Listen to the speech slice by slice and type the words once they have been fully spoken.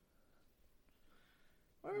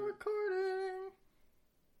We're recording.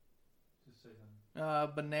 Just say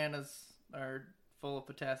something. Bananas are full of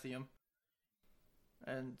potassium.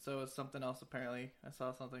 And so is something else, apparently. I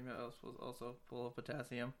saw something that else was also full of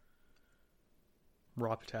potassium.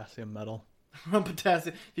 Raw potassium metal.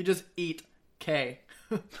 Potassium. If you just eat K.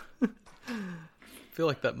 I feel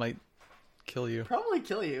like that might kill you. Probably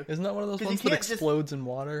kill you. Isn't that one of those 'Cause ones you that can't just- explodes in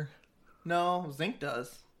water? No, zinc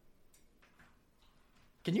does.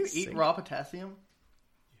 Can you eat Zinc? raw potassium?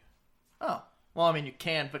 Oh. Well, I mean, you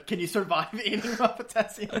can, but can you survive eating raw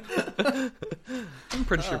potassium? I'm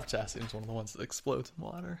pretty sure potassium's one of the ones that explodes in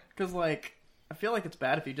water. Because, like, I feel like it's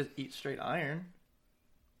bad if you just eat straight iron.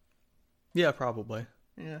 Yeah, probably.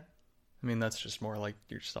 Yeah. I mean, that's just more like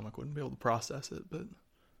your stomach wouldn't be able to process it, but...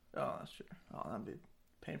 Oh, that's true. Oh, that'd be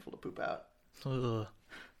painful to poop out. Ugh.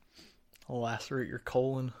 I'll lacerate your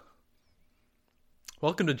colon.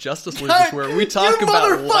 Welcome to Justice Losers, where we talk You about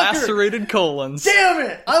motherfucker! lacerated colons. Damn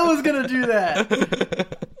it! I was gonna do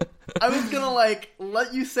that. I was gonna, like,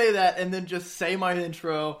 let you say that and then just say my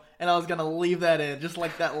intro, and I was gonna leave that in, just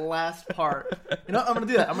like that last part. You know what? I'm gonna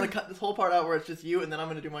do that. I'm gonna cut this whole part out where it's just you, and then I'm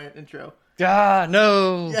gonna do my intro. Ah,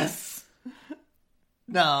 no! Yes!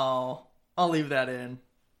 No. I'll leave that in.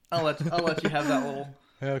 I'll let you have that little...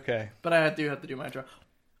 Okay. But I do have to do my intro.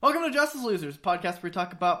 Welcome to Justice Losers, a podcast where we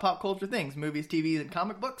talk about pop culture things, movies, TVs, and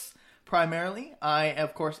comic books. Primarily, I,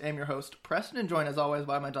 of course, am your host, Preston, and joined as always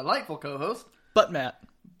by my delightful co-host... But Matt.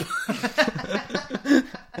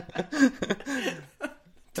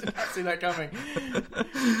 Did not see that coming.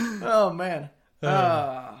 Oh, man.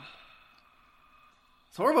 So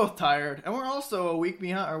we're both tired, and we're also a week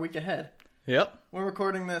behind, or a week ahead. Yep. We're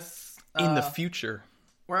recording this... In the future.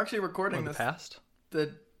 We're actually Or recording the this past.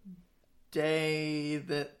 the day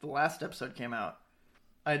that the last episode came out.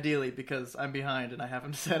 Ideally, because I'm behind and I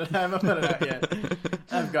haven't put it out yet.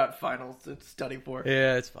 I've got finals to study for.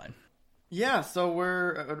 Yeah, it's fine. Yeah, so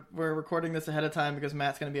we're recording this ahead of time because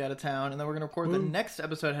Matt's going to be out of town, and then we're going to record the next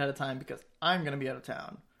episode ahead of time because I'm going to be out of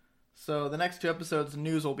town. So the next two episodes,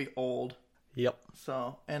 news will be old. Yep.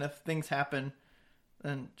 So, and if things happen,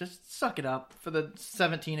 then just suck it up for the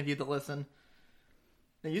 17 of you that listen.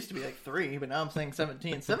 It used to be like 3, but now I'm saying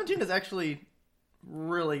 17. 17 is actually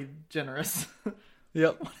really generous.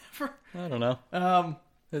 Yep. Whatever. I don't know.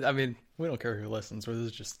 I mean, we don't care who listens. This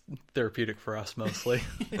is just therapeutic for us mostly.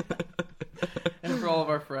 And for all of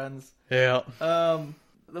our friends. Yeah.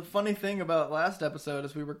 The funny thing about last episode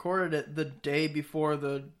is we recorded it the day before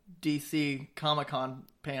the DC Comic-Con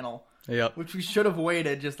panel. Yep. Which we should have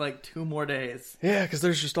waited just like 2 more days. Yeah, because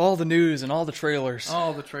there's just all the news and all the trailers.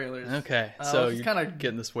 All the trailers. Okay, so which is you're kinda-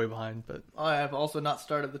 getting this way behind, but... I have also not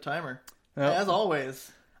started the timer. Yep. As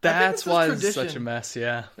always. That's why it's tradition. such a mess,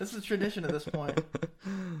 yeah. This is tradition at this point.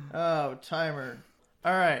 Oh, timer.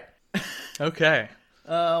 All right. Okay.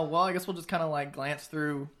 Well, I guess we'll just kind of like glance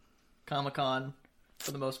through Comic-Con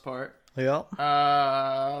for the most part. Yep.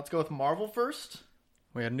 Let's go with Marvel first.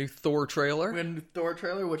 We had a new Thor trailer. We had a new Thor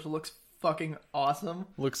trailer, which looks fucking awesome.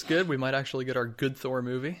 Looks good. We might actually get our good Thor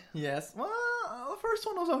movie. Yes. Well, the first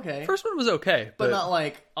one was okay. First one was okay, but not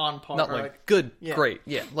like on par. not or, like good, yeah. great.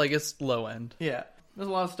 Yeah, like it's low end. Yeah. There's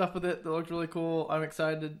a lot of stuff with it that looked really cool. I'm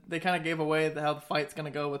excited. They kind of gave away how the fight's going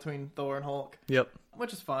to go between Thor and Hulk. Yep.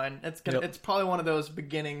 Which is fine. It's probably one of those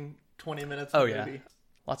beginning 20 minutes of the movie.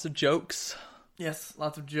 Lots of jokes. Yes,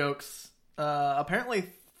 lots of jokes. Apparently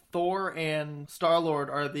Thor and Star-Lord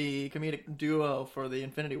are the comedic duo for the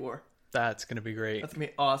Infinity War. That's going to be great. That's going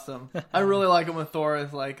to be awesome. I really like him when Thor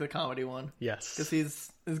is like the comedy one. Yes. Because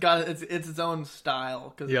he's got it's its own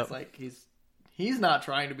style. Because it's like he's not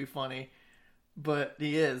trying to be funny, but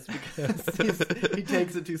he is because he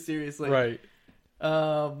takes it too seriously. Right.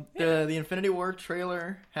 The Infinity War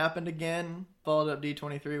trailer happened again. Followed up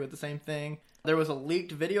D23 with the same thing. There was a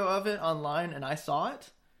leaked video of it online, and I saw it.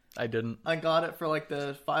 I didn't. I got it for like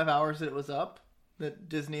the 5 hours that it was up. That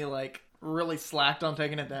Disney like really slacked on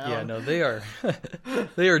taking it down. Yeah, no, they are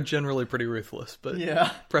they are generally pretty ruthless, but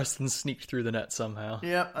yeah. Preston sneaked through the net somehow.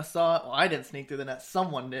 Yep, I saw it. Well, I didn't sneak through the net.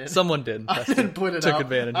 Someone did. Someone did. I Preston didn't put it took up.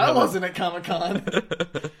 advantage I of it. wasn't at Comic-Con.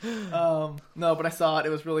 No, but I saw it. It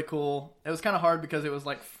was really cool. It was kind of hard because it was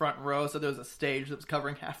like front row, so there was a stage that was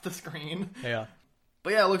covering half the screen. Yeah.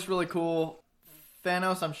 But yeah, it looks really cool.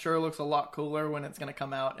 Thanos, I'm sure, looks a lot cooler when it's going to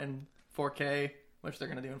come out in 4K, which they're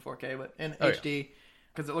going to do in 4K, but in HD,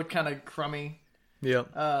 because it looked kind of crummy.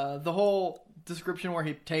 Yep. The whole description where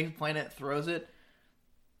he takes planet, throws it,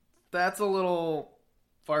 that's a little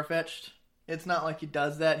far-fetched. It's not like he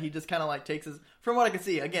does that. He just kind of like takes his... From what I could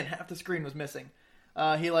see, again, half the screen was missing.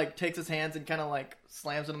 He like takes his hands and kind of like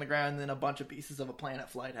slams it on the ground, and then a bunch of pieces of a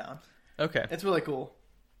planet fly down. Okay. It's really cool.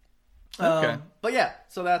 Okay. But yeah,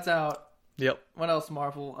 so that's out. Yep. What else,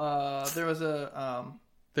 Marvel?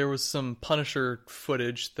 There was some Punisher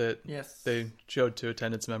footage that Yes. they showed to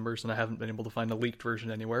attendance members, and I haven't been able to find a leaked version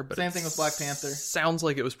anywhere. But Same thing with Black Panther. Sounds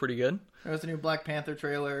like it was pretty good. There was a new Black Panther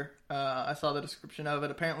trailer. I saw the description of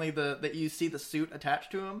it. Apparently, that you see the suit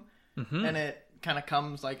attached to him, and it kind of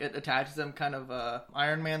comes like it attaches him kind of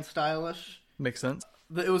Iron Man stylish. Makes sense.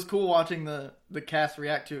 It was cool watching the cast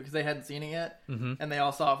react to it because they hadn't seen it yet, and they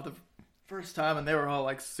all saw it for the first time, and they were all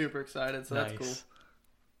like super excited. So that's cool.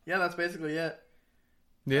 Yeah, that's basically it.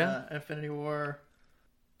 Yeah. Infinity War.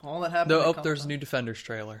 All that happened. No, there's a new Defenders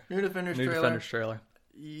trailer. New Defenders trailer.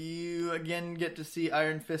 You again get to see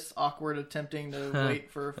Iron Fist awkward attempting to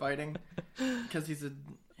wait for fighting because he's an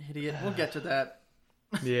idiot. We'll get to that.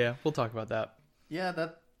 Yeah, we'll talk about that. Yeah,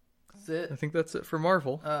 that's it. I think that's it for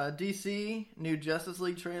Marvel. DC, new Justice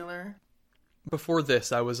League trailer. Before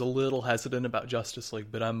this, I was a little hesitant about Justice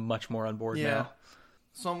League, but I'm much more on board now.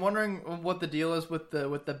 So I'm wondering what the deal is with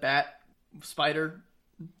the bat spider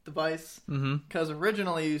device. Because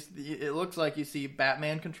originally it looks like you see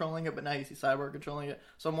Batman controlling it, but now you see Cyborg controlling it.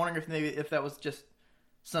 So I'm wondering if that was just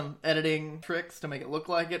some editing tricks to make it look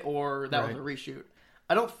like it, or that was a reshoot.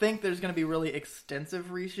 I don't think there's going to be really extensive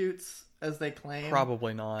reshoots as they claim.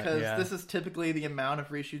 Probably not. Because this is typically the amount of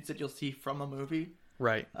reshoots that you'll see from a movie.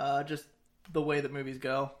 Right. Just the way that movies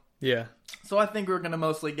go. Yeah. So I think we're going to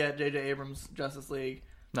mostly get J.J. Abrams' Justice League.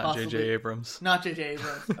 Not J.J. Abrams. Not J.J.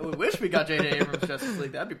 Abrams. We wish we got J.J. Abrams' Justice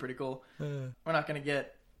League. That'd be pretty cool. We're not going to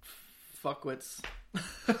get fuckwits.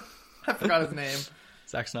 I forgot his name.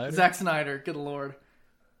 Zack Snyder? Zack Snyder. Good lord.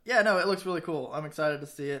 Yeah, no, it looks really cool. I'm excited to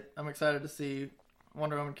see it. I'm excited to see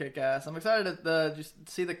Wonder Woman kick ass. I'm excited to just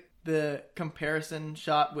see the comparison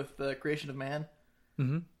shot with the Creation of Man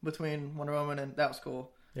between Wonder Woman, and that was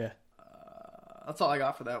cool. Yeah. That's all I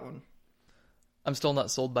got for that one. I'm still not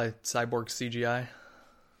sold by Cyborg CGI.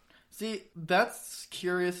 See, that's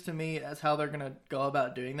curious to me as how they're going to go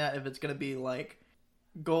about doing that. If it's going to be like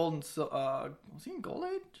was he in Gold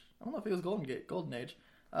Age? I don't know if he was Golden Age.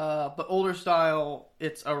 But older style,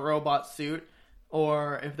 it's a robot suit.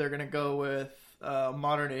 Or if they're going to go with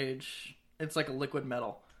modern age, it's like a liquid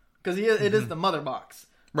metal. Because it is the mother box.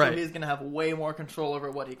 Right. So he's going to have way more control over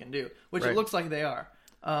what he can do. Which it looks like they are.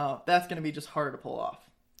 That's going to be just harder to pull off.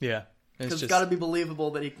 Yeah. Because it's got to be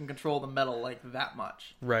believable that he can control the metal like that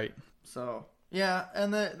much. Right. So, yeah.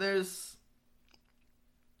 And there's...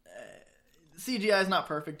 CGI is not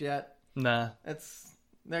perfect yet. Nah.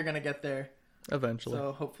 They're going to get there. Eventually.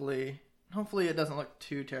 So hopefully it doesn't look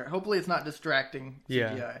too terrible. Hopefully it's not distracting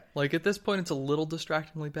CGI. Yeah. Like at this point it's a little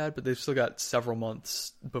distractingly bad, but they've still got several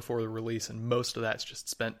months before the release, and most of that's just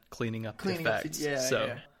spent cleaning up the effects.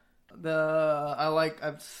 Yeah.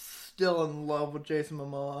 I'm still in love with Jason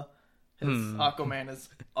Momoa. His Aquaman is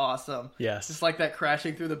awesome. Yes. Just like that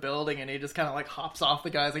crashing through the building and he just kind of like hops off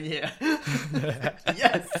the guys like, yeah.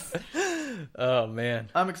 Yes. Oh,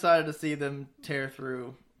 man. I'm excited to see them tear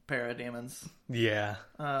through parademons. Yeah.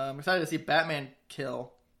 I'm excited to see Batman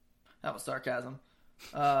kill. That was sarcasm.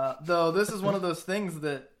 Though this is one of those things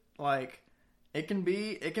that like it can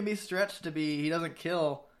be stretched to be he doesn't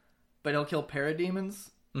kill, but he'll kill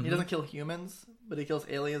parademons. He doesn't kill humans, but he kills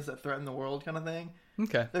aliens that threaten the world kind of thing.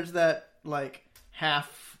 Okay. There's that like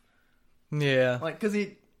half. Yeah. Like because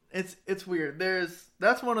it's weird.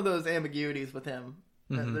 That's one of those ambiguities with him.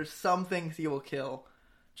 There's some things he will kill,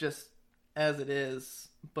 just as it is,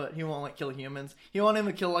 but he won't like kill humans. He won't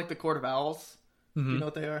even kill like the Court of Owls. Do you know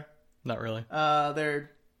what they are? Not really.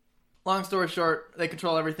 They're long story short, they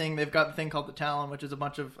control everything. They've got the thing called the Talon, which is a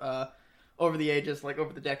bunch of over the ages, like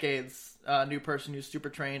over the decades, new person who's super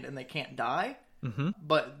trained and they can't die.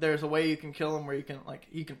 But there's a way you can kill them where you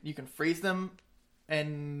can freeze them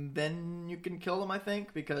and then you can kill them. I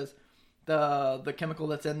think because the chemical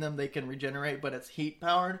that's in them they can regenerate, but it's heat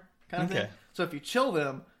powered kind of thing. So if you chill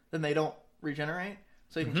them, then they don't regenerate.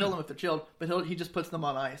 So you can kill them if they're chilled, but he just puts them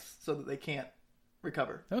on ice so that they can't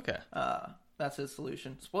recover. Okay. That's his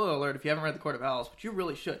solution. Spoiler alert if you haven't read The Court of Owls, but you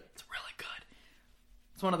really should. It's really good.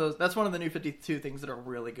 It's one of those. That's one of the new 52 things that are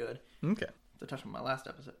really good. Okay. To touch on my last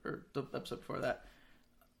episode or the episode before that.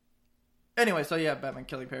 Anyway, so yeah, Batman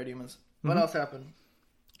killing parademons. What else happened?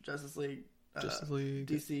 Justice League.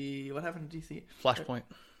 DC. What happened to DC? Flashpoint.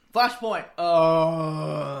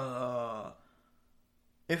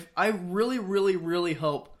 If I really, really, really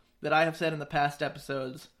hope that I have said in the past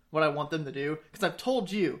episodes what I want them to do, because I've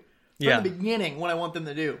told you from the beginning what I want them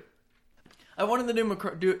to do. I wanted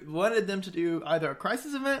them to do either a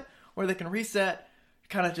crisis event where they can reset,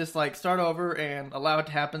 kind of just like start over and allow it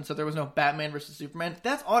to happen so there was no Batman versus Superman.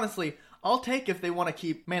 That's honestly, I'll take if they want to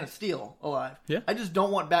keep Man of Steel alive. Yeah. I just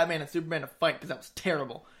don't want Batman and Superman to fight because that was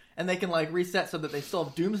terrible. And they can like reset so that they still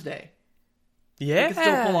have Doomsday. Yeah. They can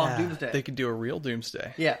still pull off Doomsday. They could do a real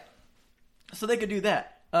Doomsday. Yeah. So they could do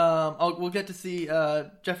that. We'll get to see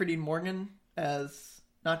Jeffrey Dean Morgan as...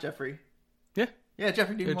 Not Jeffrey. Yeah. Yeah,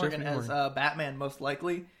 Jeffrey Dean Morgan Jeffrey as Morgan. Batman, most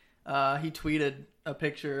likely. He tweeted a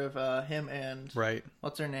picture of him and... Right.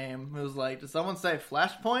 What's her name? It was like, did someone say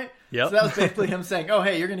Flashpoint? Yep. So that was basically him saying, oh,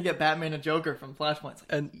 hey, you're going to get Batman and Joker from Flashpoint. It's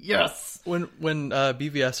like, And yes! When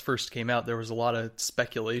BVS first came out, there was a lot of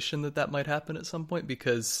speculation that might happen at some point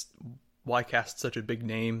because why cast such a big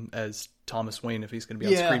name as Thomas Wayne if he's going to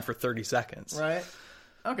be on screen for 30 seconds? Right.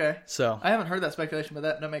 Okay. So I haven't heard that speculation, but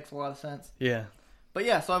that makes a lot of sense. yeah. But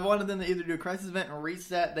yeah, so I wanted them to either do a crisis event and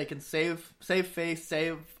reset. They can save face,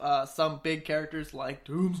 save some big characters like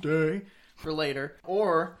Doomsday for later,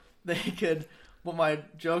 or they could. What my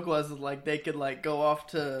joke was is like they could like go off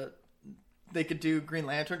to. They could do Green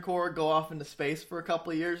Lantern Corps, go off into space for a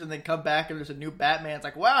couple of years, and then come back and there's a new Batman. It's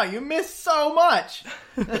like, wow, you missed so much.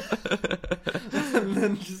 And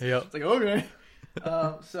then just, It's like, okay.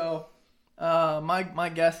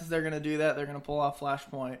 My guess is they're gonna do that. They're gonna pull off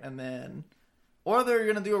Flashpoint, and then. Or they're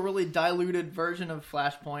going to do a really diluted version of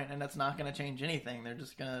Flashpoint, and it's not going to change anything. They're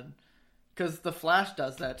just going to... Because The Flash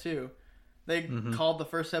does that, too. They called the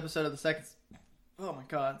first episode of the second... Oh, my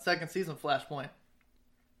God. Second season Flashpoint.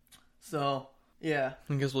 So, yeah.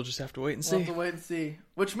 I guess we'll just have to wait and see. We'll have to wait and see.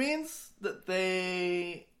 Which means that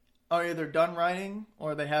they are either done writing,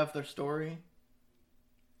 or they have their story.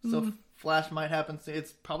 So Flash might happen soon.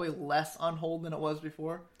 It's probably less on hold than it was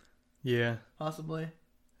before. Yeah. Possibly.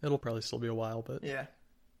 It'll probably still be a while, but... Yeah.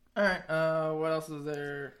 Alright, what else is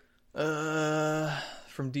there?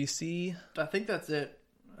 From DC? I think that's it.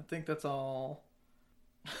 I think that's all.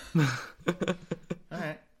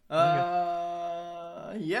 Alright.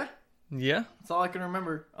 Yeah. Yeah? That's all I can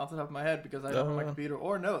remember off the top of my head because I don't have my computer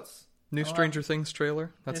or notes. New Stranger Things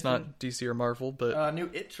trailer. That's not DC or Marvel, but... New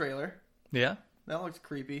It trailer. Yeah? That looks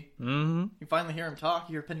creepy. Mm-hmm. You finally hear him talk.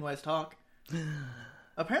 You hear Pennywise talk.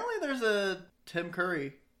 Apparently there's a Tim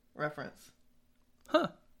Curry reference. Huh.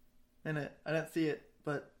 In it. I didn't see it,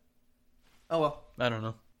 but... Oh well. I don't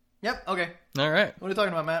know. Yep, okay. All right. What are you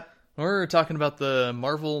talking about, Matt? We're talking about the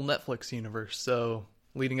Marvel Netflix universe, so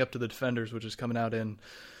leading up to the Defenders, which is coming out in...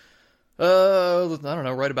 I don't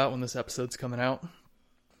know, right about when this episode's coming out.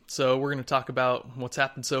 So we're going to talk about what's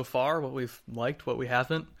happened so far, what we've liked, what we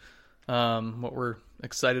haven't, what we're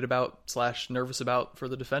excited about / nervous about for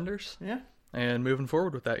the Defenders. Yeah. And moving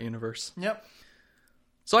forward with that universe. Yep.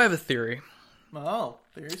 So I have a theory. Oh,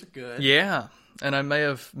 theories are good. Yeah. And I may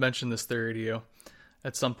have mentioned this theory to you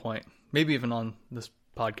at some point. Maybe even on this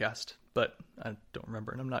podcast. But I don't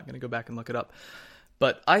remember, and I'm not going to go back and look it up.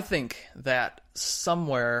 But I think that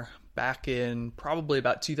somewhere back in probably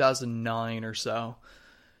about 2009 or so,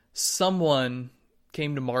 someone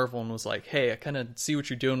came to Marvel and was like, hey, I kind of see what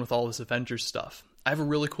you're doing with all this Avengers stuff. I have a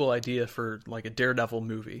really cool idea for like a Daredevil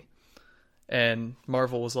movie. And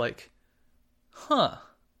Marvel was like, huh,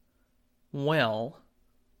 well,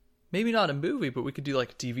 maybe not a movie, but we could do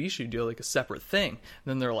like a TV show, do like a separate thing. And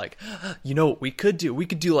then they're like, you know what we could do? We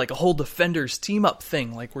could do like a whole Defenders team up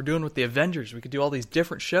thing like we're doing with the Avengers. We could do all these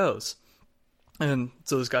different shows. And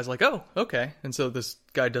so this guy's like, oh, okay. And so this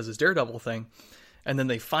guy does his Daredevil thing. And then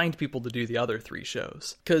they find people to do the other 3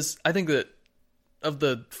 shows. Because I think that of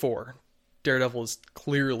the 4, Daredevil is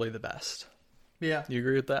clearly the best. Yeah. You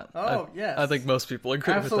agree with that? Oh, yes. I think most people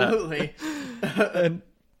agree with that. Absolutely. And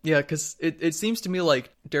yeah, because it seems to me like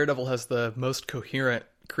Daredevil has the most coherent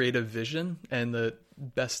creative vision and the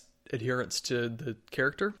best adherence to the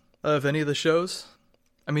character of any of the shows.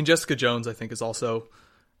 I mean, Jessica Jones, I think, is also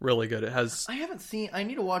really good. It has... I haven't seen... I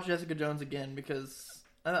need to watch Jessica Jones again because...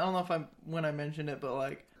 I don't know if when I mentioned it, but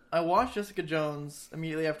like... I watched Jessica Jones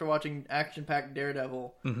immediately after watching action-packed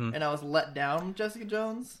Daredevil, and I was let down with Jessica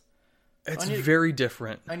Jones. It's very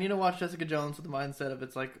different. I need to watch Jessica Jones with the mindset of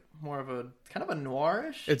it's like more of a... kind of a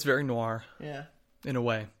noirish? It's very noir. Yeah. In a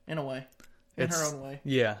way. In a way. In her own way.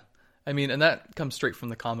 Yeah. I mean, and that comes straight from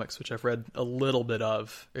the comics, which I've read a little bit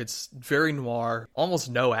of. It's very noir.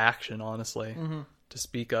 Almost no action, honestly, to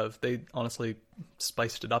speak of. They honestly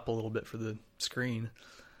spiced it up a little bit for the screen.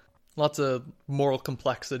 Lots of moral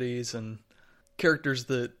complexities and characters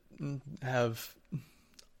that have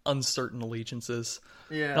uncertain allegiances.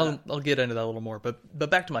 Yeah. I'll get into that a little more. But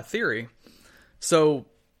back to my theory. So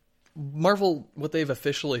Marvel, what they've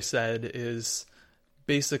officially said is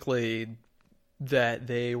basically that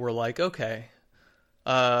they were like, okay,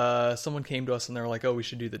 someone came to us and they were like, oh, we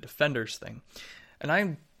should do the Defenders thing. And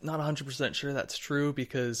I'm not 100% sure that's true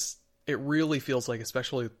because it really feels like,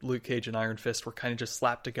 especially Luke Cage and Iron Fist, were kind of just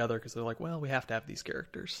slapped together because they're like, well, we have to have these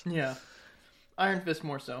characters. Yeah. Iron Fist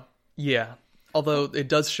more so. Yeah. Although it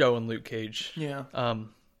does show in Luke Cage. Yeah. I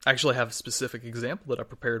actually have a specific example that I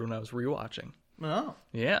prepared when I was rewatching. Oh.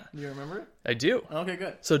 Yeah. Do you remember it? I do. Okay,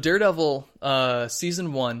 good. So Daredevil,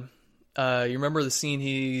 season 1, you remember the scene,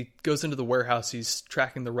 he goes into the warehouse, he's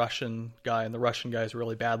tracking the Russian guy, and the Russian guy is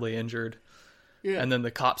really badly injured. Yeah. And then the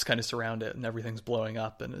cops kind of surround it, and everything's blowing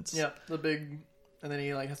up, and it's... Yeah, the big... And then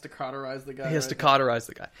he like has to cauterize the guy. He has to cauterize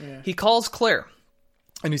the guy. Yeah. He calls Claire,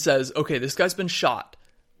 and he says, okay, this guy's been shot.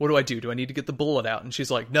 What do I do? Do I need to get the bullet out? And she's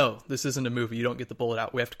like, no, this isn't a movie. You don't get the bullet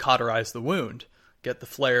out. We have to cauterize the wound. Get the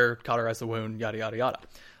flare, cauterize the wound, yada, yada, yada.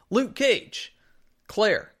 Luke Cage,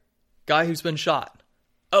 Claire, guy who's been shot.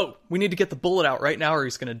 Oh, we need to get the bullet out right now or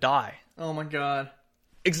he's going to die. Oh my god.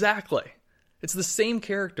 Exactly. It's the same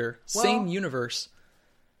character, same universe.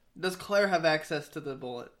 Does Claire have access to the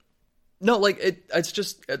bullet? No, like, it's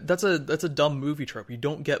just, that's a dumb movie trope. You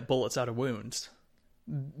don't get bullets out of wounds.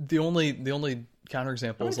 The only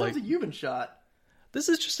counterexample How is many like... times have you been shot? This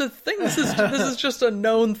is just a thing. This is just a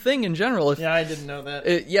known thing in general. Yeah, I didn't know that.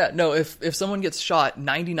 If someone gets shot,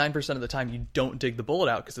 99% of the time you don't dig the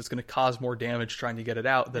bullet out because it's going to cause more damage trying to get it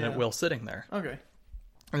out than it will sitting there. Okay.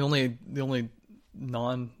 The only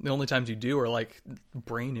times you do are like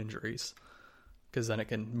brain injuries because then it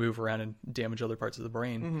can move around and damage other parts of the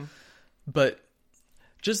brain. Mm-hmm. But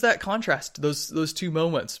just that contrast, those two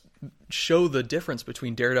moments show the difference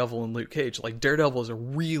between Daredevil and Luke Cage. Like, Daredevil is a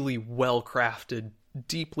really well-crafted,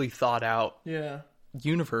 deeply thought out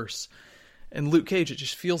universe. And Luke Cage, it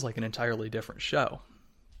just feels like an entirely different show.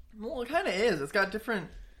 Well, it kind of is. It's got different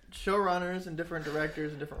showrunners and different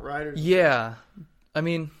directors and different writers. Yeah. I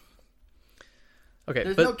mean... Okay,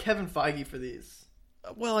 There's no Kevin Feige for these.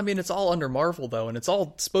 Well, I mean, it's all under Marvel, though, and it's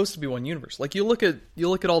all supposed to be one universe. Like, you look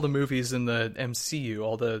at all the movies in the MCU,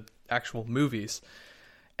 all the actual movies,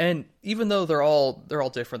 and even though they're all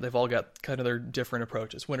different, they've all got kind of their different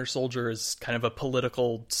approaches. Winter Soldier is kind of a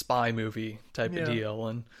political spy movie type of deal,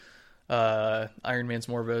 and Iron Man's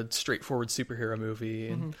more of a straightforward superhero movie,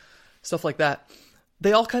 and stuff like that.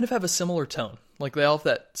 They all kind of have a similar tone. Like, they all have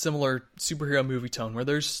that similar superhero movie tone where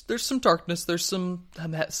there's some darkness, there's some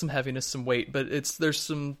heaviness, some weight, but there's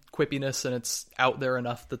some quippiness, and it's out there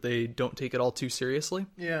enough that they don't take it all too seriously.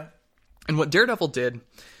 Yeah. And what Daredevil did,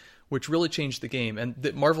 which really changed the game, and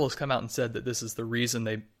that Marvel has come out and said that this is the reason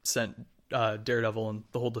they sent Daredevil and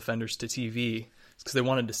the whole Defenders to TV, is because they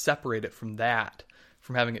wanted to separate it from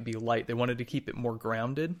having it be light. They wanted to keep it more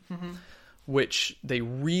grounded, which they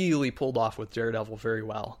really pulled off with Daredevil very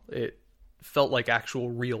well. It felt like actual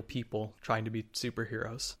real people trying to be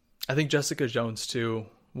superheroes. I think Jessica Jones, too,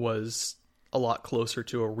 was a lot closer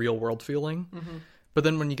to a real world feeling. But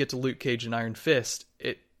then when you get to Luke Cage and Iron Fist,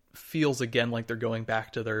 it feels again like they're going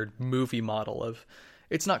back to their movie model of,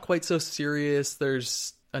 it's not quite so serious,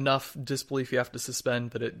 there's enough disbelief you have to suspend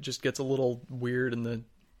that it just gets a little weird and the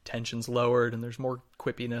tension's lowered and there's more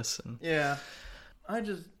quippiness. And yeah.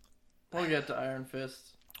 We'll get to Iron Fist.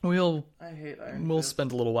 I hate Iron Fist. We'll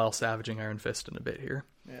spend a little while savaging Iron Fist in a bit here.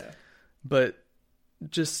 Yeah. But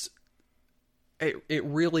just, it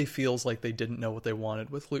really feels like they didn't know what they wanted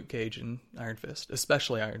with Luke Cage and Iron Fist,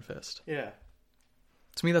 especially Iron Fist. Yeah.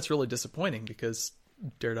 To me, that's really disappointing because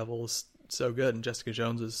Daredevil is so good and Jessica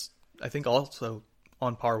Jones is, I think, also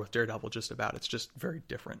on par with Daredevil just about. It's just very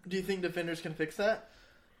different. Do you think Defenders can fix that?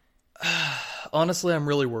 Honestly, I'm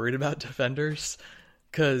really worried about Defenders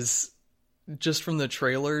because just from the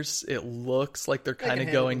trailers, it looks like they're kind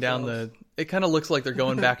of going down it kind of looks like they're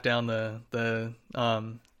going back down the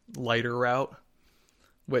lighter route,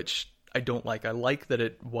 which I don't like. I like that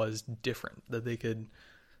it was different, that they could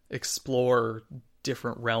explore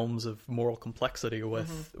different realms of moral complexity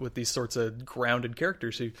with these sorts of grounded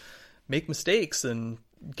characters who make mistakes and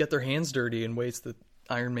get their hands dirty in ways that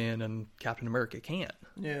Iron Man and Captain America can't.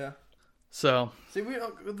 Yeah. So, see,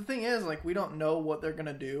 the thing is, like, we don't know what they're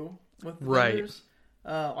gonna do with the Defenders,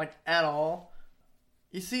 like, at all.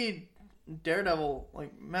 You see, Daredevil,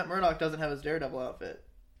 like, Matt Murdock doesn't have his Daredevil outfit,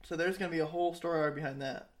 so there's gonna be a whole story arc behind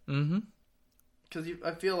that. Because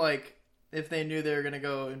I feel like if they knew they were gonna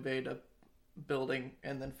go invade a building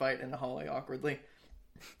and then fight in the hallway awkwardly,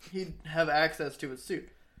 he'd have access to his suit.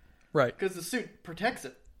 Right. Because the suit protects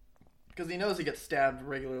it. Because he knows he gets stabbed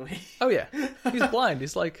regularly. Oh, yeah. He's blind.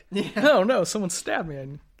 He's like, no, someone stabbed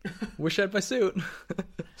me. I wish I had my suit.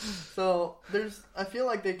 So, I feel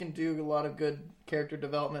like they can do a lot of good character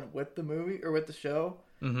development with the movie, or with the show.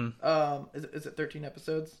 Is it 13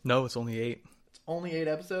 episodes? No, it's only 8. It's only 8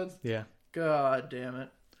 episodes? Yeah. God damn it.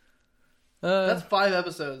 That's 5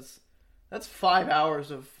 episodes. That's 5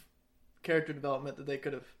 hours of character development that they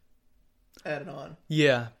could have added on.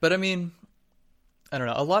 Yeah, but I mean, I don't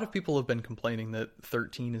know. A lot of people have been complaining that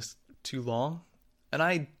 13 is too long, and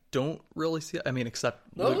I don't really see it. I mean,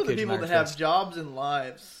 except Those Luke are the Cage and people Iron that have Fist. jobs and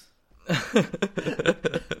lives.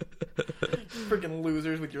 Freaking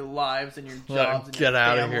losers with your lives and your jobs and Get your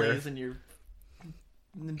outta here. families and your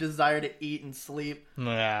desire to eat and sleep.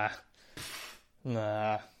 Nah.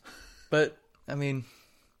 But, I mean,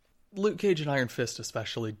 Luke Cage and Iron Fist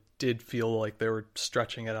especially did feel like they were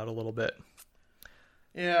stretching it out a little bit.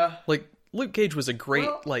 Yeah. Like, Luke Cage was a great,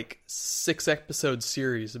 Well- 6-episode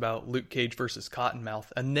series about Luke Cage versus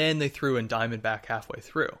Cottonmouth, and then they threw in Diamondback halfway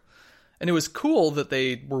through. And it was cool that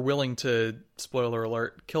they were willing to, spoiler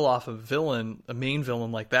alert, kill off a main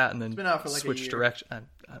villain like that, and then been out for like a switch year. direction.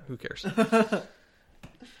 Who cares?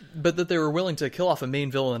 But that they were willing to kill off a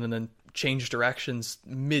main villain and then change directions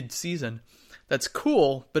mid-season. That's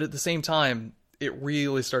cool, but at the same time, it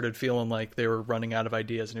really started feeling like they were running out of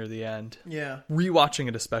ideas near the end. Yeah. Rewatching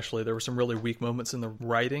it especially, there were some really weak moments in the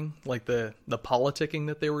writing, like the politicking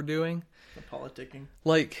that they were doing. The politicking.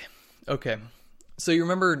 Like, okay, so you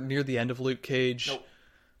remember near the end of Luke Cage? Nope.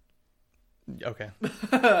 Okay.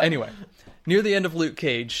 Anyway, near the end of Luke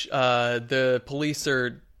Cage, the police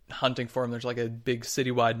are hunting for him. There's like a big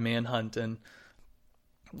citywide manhunt, and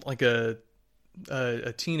like a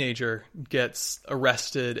teenager gets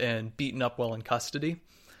arrested and beaten up while in custody.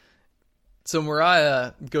 So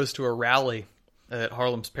Mariah goes to a rally at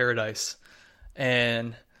Harlem's Paradise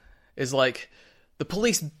and is like, the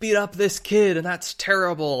police beat up this kid and that's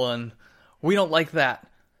terrible and we don't like that.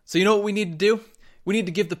 So you know what we need to do? We need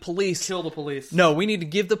to give the police... Kill the police. No, we need to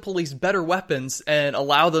give the police better weapons and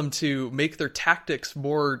allow them to make their tactics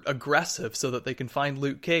more aggressive so that they can find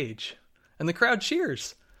Luke Cage. And the crowd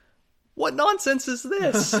cheers. What nonsense is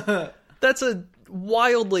this? That's a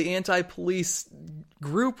wildly anti-police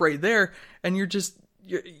group right there, and you're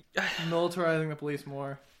Militarizing the police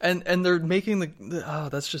more. and they're making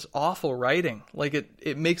that's just awful writing. Like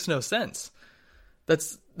it makes no sense.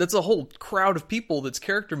 That's a whole crowd of people that's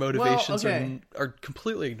character motivations are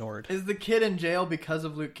completely ignored. Is the kid in jail because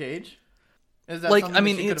of Luke Cage? Is that Like, something I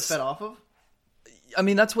mean, that she could have it's- fed off of? I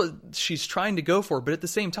mean, that's what she's trying to go for, but at the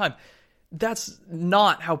same time, that's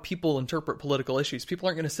not how people interpret political issues. People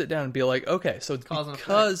aren't going to sit down and be like, okay, so it's Cause and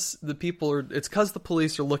because the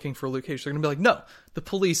police are looking for Luke Cage. They're going to be like, no, the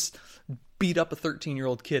police beat up a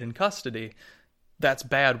 13-year-old kid in custody. That's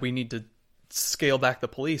bad. We need to scale back the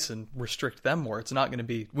police and restrict them more. It's not going to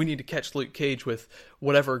be, we need to catch Luke Cage with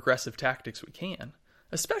whatever aggressive tactics we can.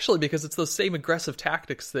 Especially because it's those same aggressive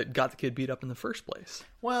tactics that got the kid beat up in the first place.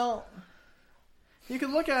 Well, you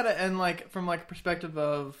can look at it and from a perspective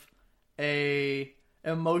of a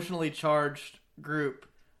emotionally charged group,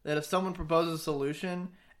 that if someone proposes a solution,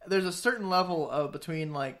 there's a certain level of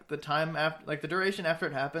between the time after, the duration after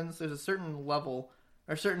it happens, there's a certain level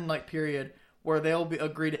or certain period where they'll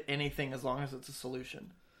agree to anything as long as it's a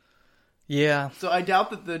solution. Yeah. So I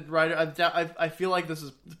doubt that the writer. I feel like this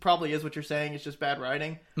probably is what you're saying. It's just bad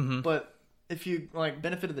writing. Mm-hmm. But if you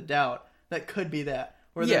benefit of the doubt, that could be that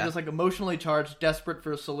where Yeah. they're just emotionally charged, desperate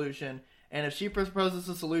for a solution. And if she proposes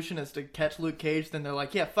a solution is to catch Luke Cage, then they're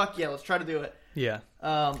like, yeah, fuck yeah, let's try to do it. Yeah.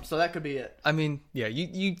 So that could be it. I mean, yeah,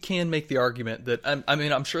 you can make the argument that,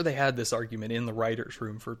 I'm sure they had this argument in the writer's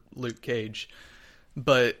room for Luke Cage,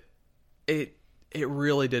 but it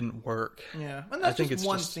really didn't work. Yeah, and that's I think just it's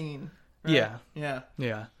one just- scene. Right? Yeah. Yeah.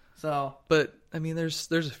 Yeah. So But, I mean, there's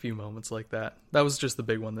a few moments like that. That was just the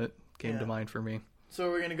big one that came to Yeah. mind for me.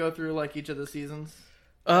 we're gonna go through each of the seasons,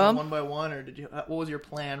 one by one, or what was your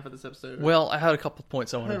plan for this episode? Well, I had a couple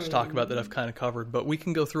points I wanted to talk about that I've kind of covered, but we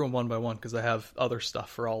can go through them one by one because I have other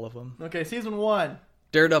stuff for all of them. Okay, season 1.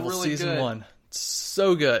 Daredevil Really season good. 1.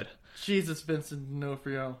 So good. Jesus, Vincent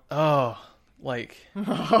D'Onofrio. Oh,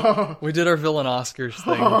 we did our villain Oscars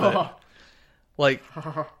thing, but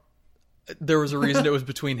there was a reason it was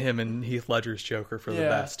between him and Heath Ledger's Joker for the Yeah.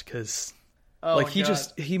 best, because Oh my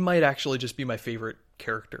God. he might actually just be my favorite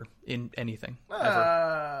character in anything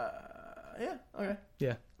ever. Yeah. Okay.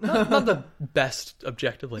 Yeah, not the best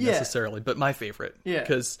objectively Yeah. necessarily, but my favorite. Yeah.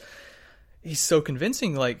 Because he's so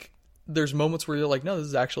convincing. There's moments where you're like, no, this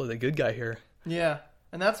is actually the good guy here. Yeah,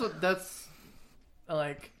 and that's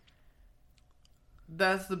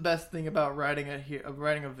the best thing about writing a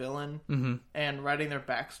villain Mm-hmm. and writing their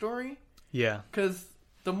backstory. Yeah. Because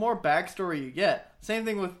the more backstory you get, same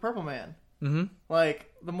thing with Purple Man. Mm-hmm.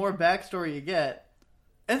 The more backstory you get,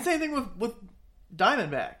 and same thing with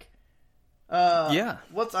Diamondback. Yeah.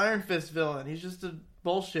 What's Iron Fist villain? He's just a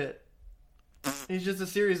bullshit He's just a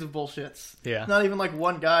series of bullshits. Yeah. It's not even like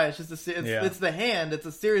one guy. It's just it's the Hand. It's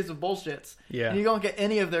a series of bullshits. Yeah. And you don't get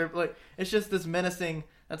any of their like. It's just this menacing.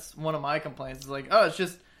 That's one of my complaints. It's like, oh, it's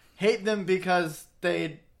just hate them because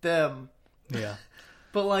them. Yeah.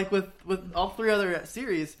 But like with all three other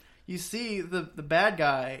series, you see the bad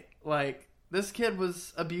guy. Like this kid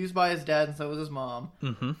was abused by his dad, and so was his mom.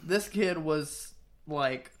 Mm-hmm. This kid was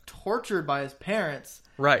like tortured by his parents.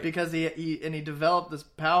 Right. Because he developed his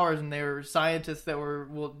powers, and they were scientists that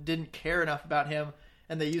didn't care enough about him,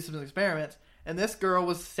 and they used him as experiments. And this girl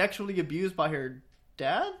was sexually abused by her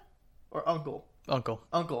dad or uncle.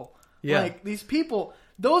 Uncle. Yeah. Like these people,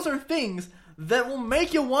 those are things that will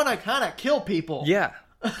make you want to kind of kill people. Yeah.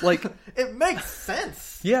 Like it makes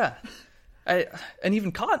sense. Yeah. And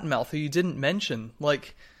even Cottonmouth, who you didn't mention,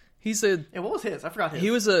 like he's a. Yeah, what was his? I forgot his.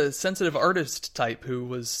 He was a sensitive artist type who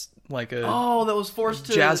was like a that was forced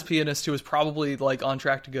to jazz pianist who was probably like on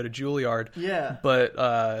track to go to Juilliard. Yeah, but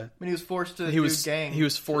when he was forced to do gang, he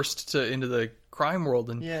was forced to into the crime world,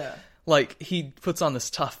 and yeah, like he puts on this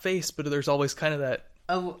tough face, but there's always kind of that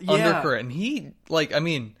undercurrent. And he like, I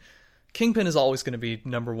mean, Kingpin is always going to be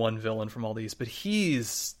number one villain from all these, but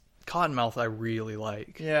he's Cottonmouth. I really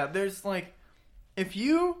like. Yeah, there's like, if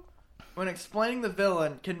you when explaining the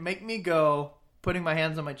villain can make me go putting my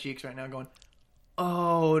hands on my cheeks right now, going.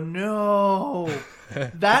 Oh no.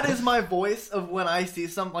 That is my voice of when I see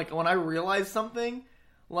something, like when I realize something,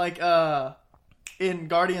 like in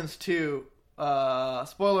Guardians 2,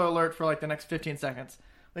 spoiler alert for like the next 15 seconds.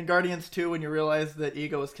 In Guardians 2, when you realize that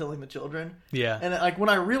Ego is killing the children. Yeah. And like when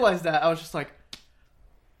I realized that, I was just like,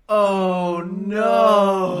 oh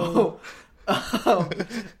no.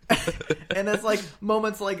 And it's like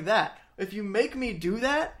moments like that. If you make me do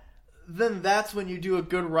that, then that's when you do a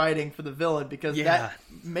good writing for the villain, because that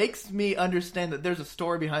makes me understand that there's a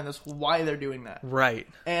story behind this, why they're doing that. Right.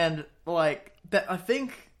 And like that, I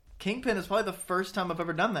think Kingpin is probably the first time I've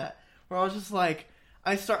ever done that, where I was just like,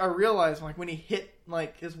 I realized like when he hit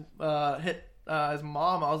like his mom,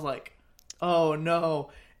 I was like, oh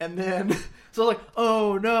no. And then so I was like,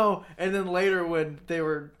 oh no. And then later when they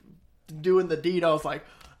were doing the deed, I was like,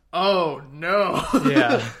 oh no.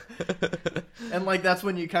 Yeah. And like that's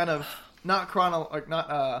when you kind of not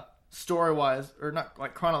story wise, or not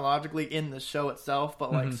like chronologically in the show itself,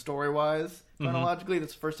 but like story wise chronologically,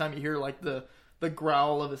 that's the first time you hear like the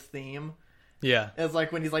growl of his theme. Yeah. It's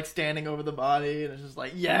like when he's like standing over the body, and it's just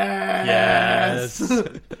like yes.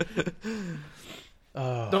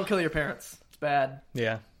 Don't kill your parents. It's bad.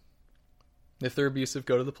 Yeah. If they're abusive,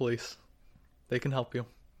 go to the police. They can help you.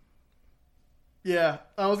 Yeah,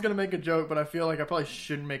 I was going to make a joke, but I feel like I probably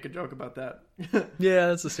shouldn't make a joke about that. Yeah,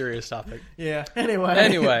 that's a serious topic. Yeah,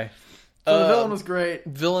 anyway. So the villain was great.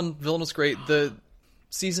 Villain was great. The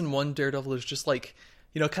season 1 Daredevil is just like,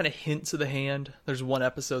 you know, kind of hints of the Hand. There's one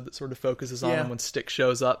episode that sort of focuses on him when Stick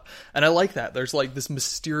shows up. And I like that. There's like this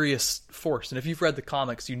mysterious force. And if you've read the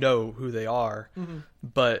comics, you know who they are. Mm-hmm.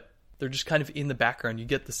 But they're just kind of in the background. You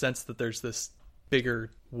get the sense that there's this bigger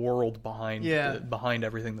world behind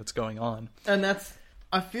everything that's going on. And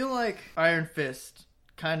I feel like Iron Fist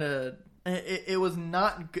kind of it was a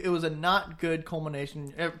not good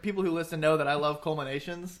culmination. People who listen know that I love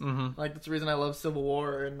culminations. Mm-hmm. Like that's the reason I love Civil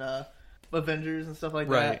War and Avengers and stuff like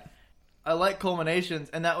that. I like culminations,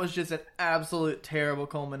 and that was just an absolute terrible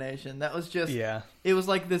culmination. That was just it was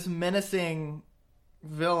like this menacing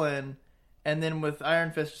villain, and then with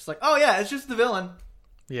Iron Fist just like, oh yeah, it's just the villain.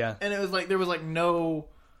 Yeah. And it was like there was like no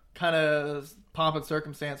kind of pomp and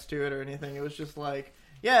circumstance to it or anything. It was just like,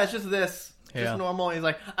 yeah, it's just this. It's just normal. And he's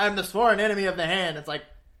like, I'm the sworn enemy of the Hand. It's like,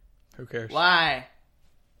 who cares? Lie.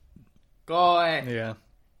 Go away. Yeah.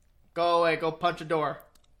 Go away. Go punch a door.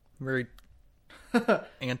 Very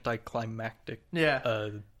anticlimactic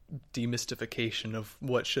demystification of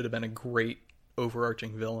what should have been a great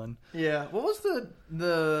overarching villain. Yeah. What was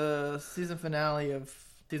the season finale of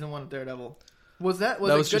season 1 of Daredevil? Was it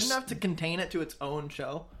good enough to contain it to its own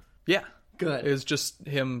show? Yeah. Good. It was just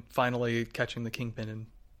him finally catching the Kingpin and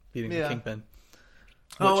beating the Kingpin.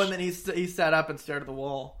 And then he sat up and stared at the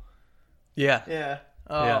wall. Yeah. Yeah.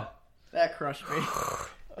 Oh, yeah. That crushed me.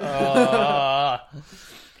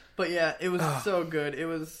 But yeah, it was so good.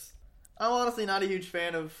 I'm honestly not a huge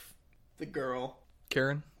fan of the girl.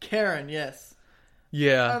 Karen, yes.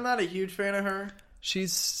 Yeah. I'm not a huge fan of her.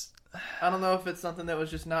 I don't know if it's something that was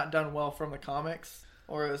just not done well from the comics,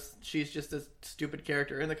 or she's just a stupid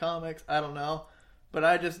character in the comics. I don't know. But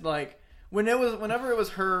I just like whenever it was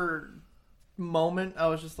her moment, I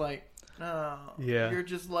was just like, oh, you're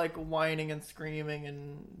just like whining and screaming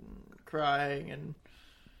and crying and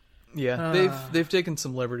they've taken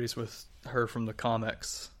some liberties with her from the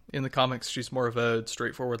comics. In the comics, she's more of a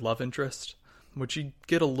straightforward love interest, which you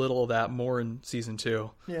get a little of that more in season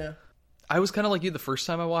 2. Yeah. I was kind of like you the first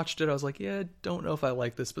time I watched it. I was like, yeah, I don't know if I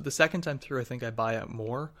like this. But the second time through, I think I buy it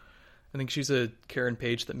more. I think she's a Karen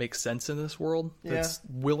Page that makes sense in this world. That's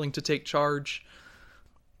willing to take charge.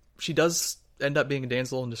 She does end up being a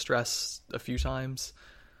damsel in distress a few times,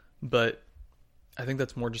 but I think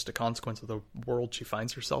that's more just a consequence of the world she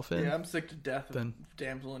finds herself in. Yeah, I'm sick to death of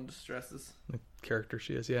damsel in distresses. The character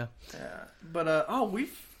she is, yeah. Yeah, but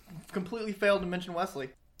we've completely failed to mention Wesley.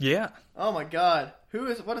 Yeah. Oh my God,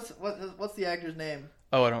 what's the actor's name?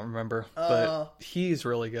 Oh, I don't remember, but he's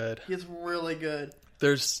really good. He's really good.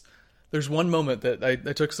 There's one moment that I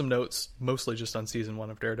took some notes, mostly just on season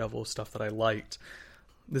 1 of Daredevil, stuff that I liked.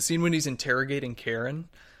 The scene when he's interrogating Karen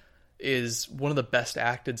is one of the best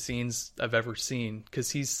acted scenes I've ever seen, because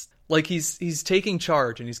he's taking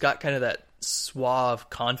charge and he's got kind of that suave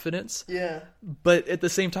confidence. Yeah. But at the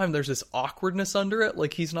same time, there's this awkwardness under it.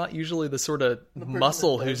 Like, he's not usually the sort of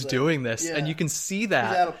muscle who's doing this, and you can see that.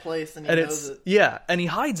 He's out of place and he knows it. Yeah, and he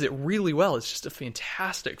hides it really well. It's just a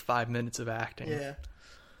fantastic 5 minutes of acting. Yeah.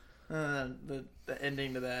 The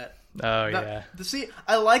ending to that. Oh yeah. See,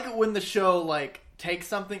 I like it when the show like takes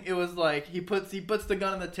something. It was like he puts the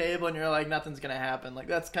gun on the table, and you're like, nothing's gonna happen. Like,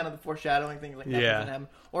 that's kind of the foreshadowing thing. Like, nothing's gonna happen,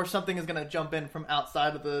 or something is gonna jump in from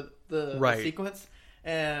outside of the sequence,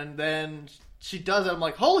 and then she does it. I'm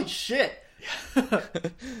like, holy shit!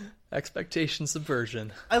 Expectation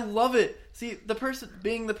subversion. I love it. See, the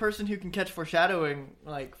person who can catch foreshadowing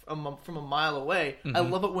like from a mile away. Mm-hmm. I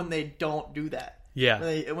love it when they don't do that.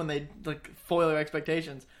 Yeah. When they like foil their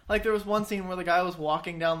expectations. Like, there was one scene where the guy was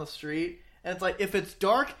walking down the street, and it's like, if it's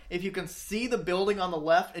dark, if you can see the building on the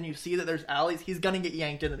left and you see that there's alleys, he's gonna get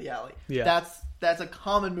yanked into the alley. Yeah. That's a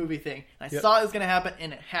common movie thing. And I saw it was gonna happen,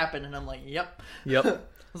 and it happened, and I'm like, yep. I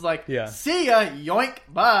was like, see ya, yoink,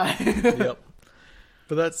 bye. Yep.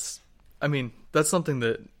 But that's something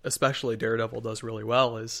that especially Daredevil does really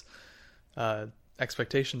well, is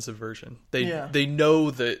expectation subversion. They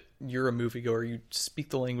know that you're a moviegoer. You speak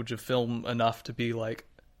the language of film enough to be like,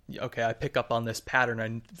 okay, I pick up on this pattern.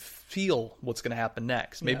 I feel what's going to happen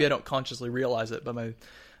next. Maybe I don't consciously realize it, but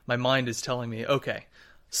my mind is telling me, okay,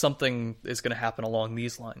 something is going to happen along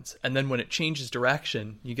these lines. And then when it changes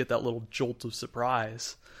direction, you get that little jolt of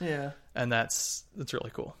surprise. Yeah. And that's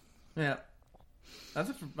really cool. Yeah. That's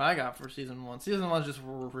what I got for season 1. Season 1 is just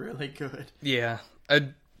really good. Yeah. I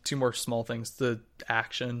had 2 more small things. The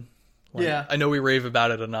action. Yeah. I know we rave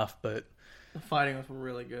about it enough, but the fighting was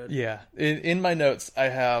really good. Yeah. In my notes, I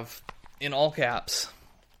have, in all caps,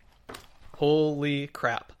 holy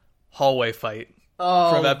crap, hallway fight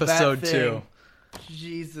from episode 2.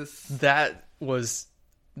 Jesus. That was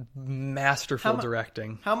masterful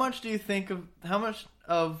directing. How much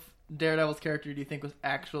of Daredevil's character do you think was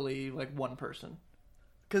actually like one person?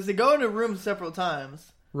 Because they go into rooms several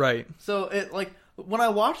times. Right. So it like when I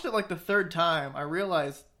watched it like the third time, I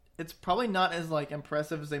realized it's probably not as like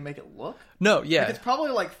impressive as they make it look. No, yeah. Like, it's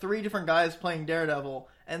probably like 3 different guys playing Daredevil,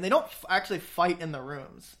 and they don't actually fight in the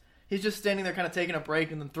rooms. He's just standing there kind of taking a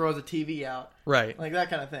break and then throws a TV out. Right. Like that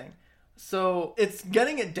kind of thing. So it's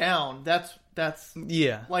getting it down. That's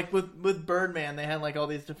yeah. Like with Birdman, they had like all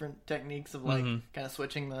these different techniques of like kind of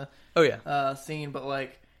switching the scene, but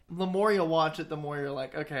like the more you watch it, the more you're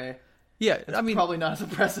like, okay. Yeah, it's probably not as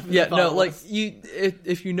impressive as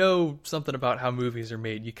if you know something about how movies are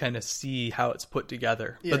made, you kind of see how it's put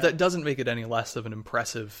together. Yeah. But that doesn't make it any less of an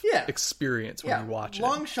impressive experience when you watch it.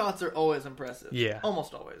 Long shots are always impressive. Yeah.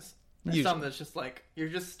 Almost always. There's some that's just like, you're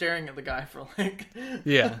just staring at the guy for like...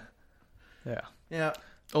 Yeah.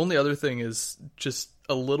 Only other thing is just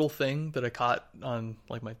a little thing that I caught on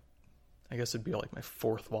like I guess it'd be like my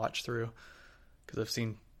 4th watch through, because I've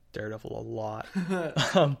seen Daredevil a lot.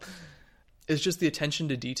 It's just the attention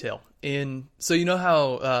to detail. So you know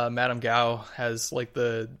how Madame Gao has like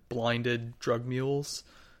the blinded drug mules?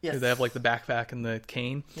 Yes. They have like the backpack and the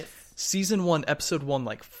cane? Yes. Season 1, episode 1,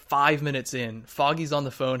 like 5 minutes in, Foggy's on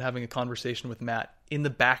the phone having a conversation with Matt. In the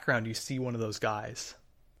background, you see one of those guys.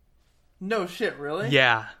 No shit, really?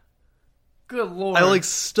 Yeah. Good lord. I like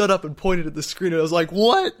stood up and pointed at the screen and I was like,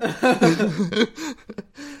 what? Like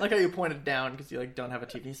how you pointed down because you like don't have a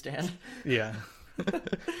TV stand. Yeah.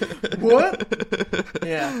 What?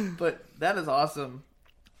 Yeah, but that is awesome.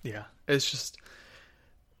 Yeah. It's just,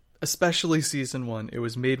 especially season 1, it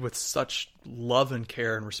was made with such love and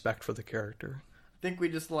care and respect for the character. I think we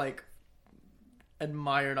just like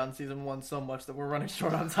admired on season 1 so much that we're running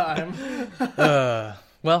short on time.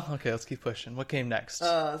 Well, okay, let's keep pushing. What came next?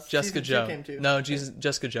 Jessica Jones. Came too. No,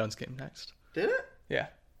 Jessica Jones came next. Did it? Yeah.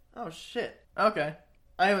 Oh shit. Okay.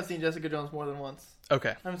 I haven't seen Jessica Jones more than once. Okay.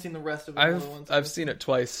 I haven't seen the rest of it more than once. I've seen it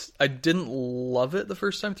twice. I didn't love it the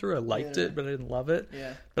first time through. I liked it, but I didn't love it.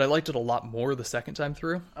 Yeah. But I liked it a lot more the second time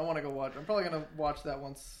through. I want to go watch. I'm probably gonna watch that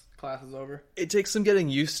once class is over. It takes some getting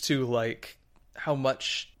used to, like, how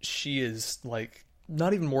much she is, like,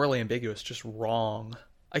 not even morally ambiguous, just wrong.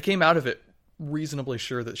 I came out of it reasonably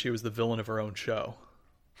sure that she was the villain of her own show.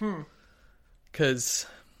 Because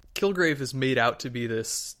Kilgrave is made out to be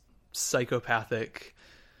this psychopathic,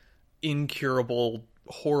 incurable,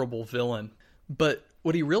 horrible villain. But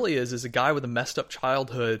what he really is a guy with a messed up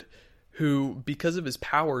childhood who, because of his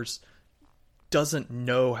powers, doesn't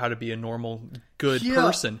know how to be a normal, good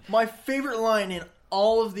person. My favorite line in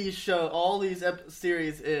all of these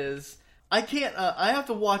series is, I have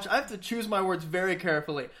to choose my words very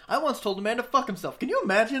carefully. I once told a man to fuck himself. Can you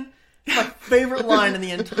imagine? It's my favorite line in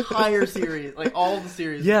the entire series, like all of the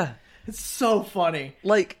series. Yeah. It's so funny.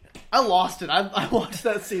 Like, I lost it. I watched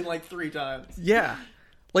that scene like 3 times. Yeah.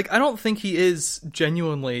 Like, I don't think he is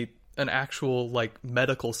genuinely an actual, like,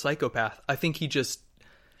 medical psychopath. I think he just...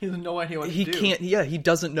 He has no idea what to do. He can't... Yeah, he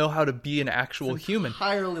doesn't know how to be an actual human.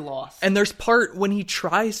 Entirely lost. And there's part when he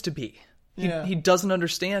tries to be. Yeah. He doesn't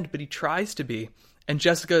understand, but he tries to be. And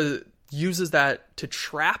Jessica uses that to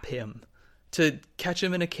trap him, to catch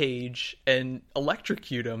him in a cage and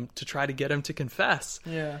electrocute him to try to get him to confess.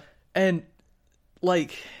 Yeah. And,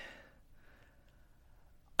 like...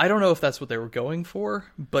 I don't know if that's what they were going for,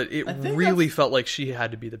 but it really felt like she had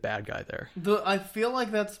to be the bad guy there. I feel like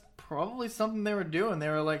that's probably something they were doing. They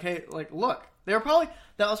were like, hey, like, look. That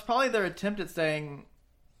was probably their attempt at saying,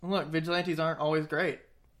 look, vigilantes aren't always great.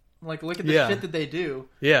 Like, look at the shit that they do.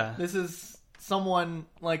 Yeah. This is someone,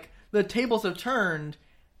 like, the tables have turned,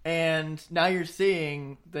 and now you're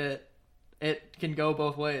seeing that it can go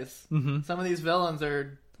both ways. Mm-hmm. Some of these villains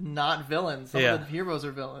are not villains. Some of the heroes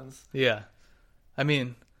are villains. Yeah. I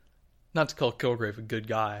mean... Not to call Kilgrave a good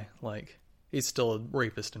guy, like, he's still a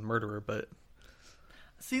rapist and murderer, but...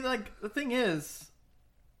 See, like, the thing is...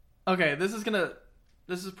 Okay, this is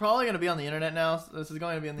probably gonna be on the internet now, so this is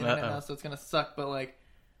going to be on the internet now, so it's gonna suck, but, like...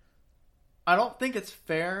 I don't think it's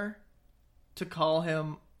fair to call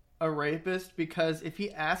him a rapist, because if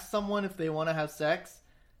he asks someone if they want to have sex,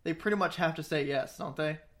 they pretty much have to say yes, don't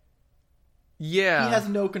they? Yeah. He has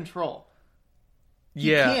no control.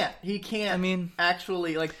 He can't. I mean,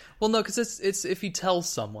 actually, like. Well, no, because it's if he tells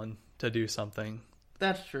someone to do something.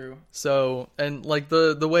 That's true. So, and like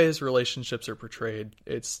the way his relationships are portrayed,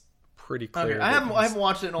 it's pretty clear. Okay. I haven't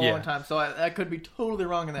watched it in a long time, so I could be totally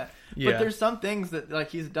wrong in that. Yeah. But there's some things that like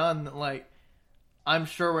he's done that like I'm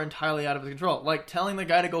sure were entirely out of his control, like telling the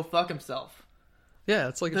guy to go fuck himself. Yeah,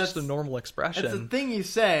 it's like just a normal expression. It's a thing you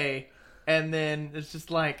say, and then it's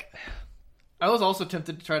just like. I was also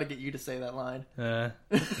tempted to try to get you to say that line.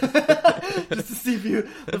 Just to see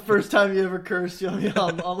if the first time you ever cursed, you'll be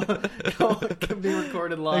be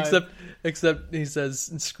recorded live. Except he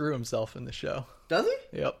says screw himself in the show. Does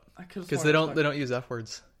he? Yep. Because they don't use F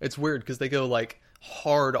words. It's weird because they go like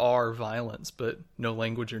hard R violence, but no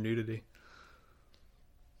language or nudity.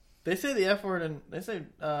 They say the F word in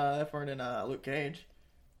Luke Cage.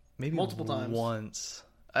 Maybe multiple times. Once.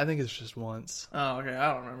 I think it's just once. Oh, okay.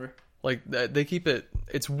 I don't remember. Like, they keep it...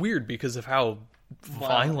 It's weird because of how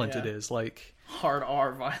violent it is. Like... Hard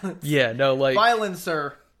R violence. Yeah, no, like... Violence,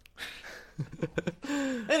 sir.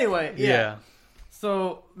 Anyway, yeah.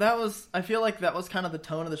 So, that was... I feel like that was kind of the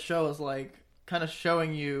tone of the show, is like, kind of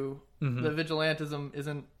showing you that vigilantism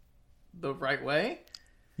isn't the right way.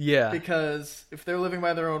 Yeah. Because if they're living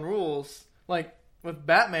by their own rules... Like, with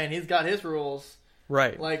Batman, he's got his rules.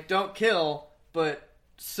 Right. Like, don't kill, but...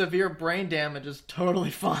 severe brain damage is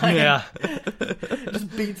totally fine. Yeah.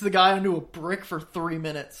 Just beats the guy into a brick for 3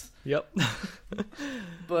 minutes. Yep.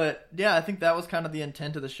 But, yeah, I think that was kind of the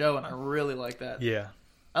intent of the show, and I really like that. Yeah.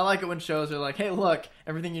 I like it when shows are like, hey, look,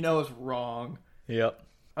 everything you know is wrong. Yep.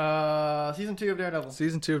 Season 2 of Daredevil.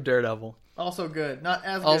 Season 2 of Daredevil. Also good. Not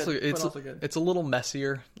as also, good, but also good. It's a little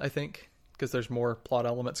messier, I think, because there's more plot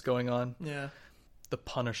elements going on. Yeah. The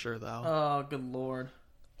Punisher, though. Oh, good lord.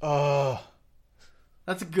 Oh,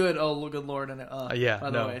 that's a good, good lord in it. Yeah, by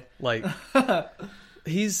the way. Like,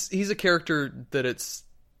 he's a character that it's,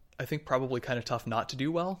 I think, probably kind of tough not to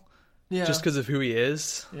do well. Yeah. Just because of who he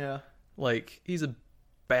is. Yeah. Like, he's a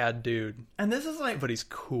bad dude. And this is like... But he's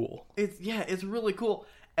cool. It's really cool.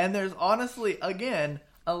 And there's honestly, again,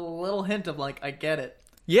 a little hint of like, I get it.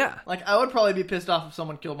 Yeah. Like, I would probably be pissed off if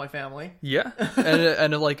someone killed my family. Yeah.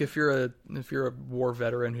 and like, if you're a war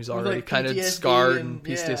veteron who's already like kind of PTSD scarred and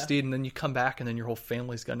PTSD, and then you come back and then your whole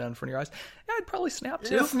family's gone down in front of your eyes, yeah, I'd probably snap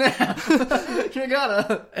too. Yeah, snap. You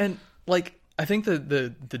gotta. And like, I think that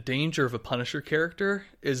the danger of a Punisher character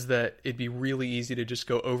is that it'd be really easy to just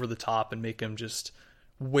go over the top and make him just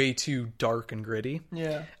way too dark and gritty.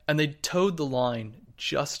 Yeah. And they towed the line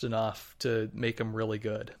just enough to make him really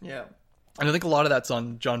good. Yeah. And I think a lot of that's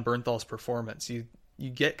on John Bernthal's performance. You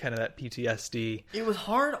get kind of that PTSD. It was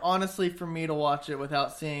hard, honestly, for me to watch it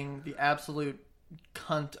without seeing the absolute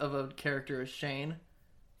cunt of a character as Shane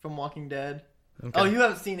from Walking Dead. Okay. Oh, you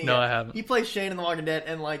haven't seen it yet. No, I haven't. He plays Shane in The Walking Dead,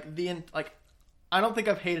 and I don't think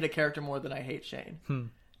I've hated a character more than I hate Shane.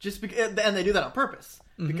 Just because, and they do that on purpose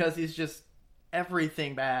because he's just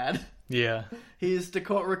everything bad. Yeah. He's, to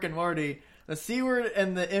quote Rick and Morty, the C word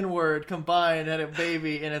and the N word combined had a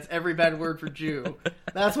baby, and it's every bad word for Jew.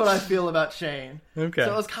 That's what I feel about Shane. Okay.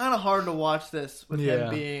 So it was kind of hard to watch this with Yeah. him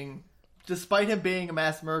being, despite him being a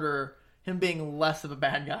mass murderer, him being less of a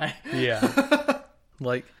bad guy. Yeah.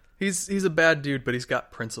 Like, he's a bad dude, but he's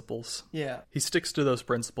got principles. Yeah. He sticks to those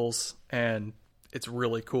principles, and it's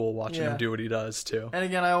really cool watching Yeah. him do what he does, too. And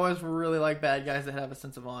again, I always really like bad guys that have a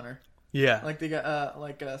sense of honor. Yeah. Like the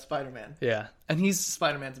guy, Spider-Man. Yeah. And he's...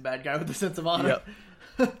 Spider-Man's a bad guy with a sense of honor.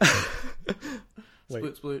 Yep.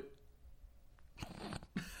 Sploot, sploot.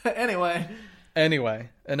 Anyway.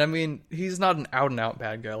 And I mean, he's not an out-and-out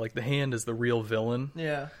bad guy. Like, the Hand is the real villain.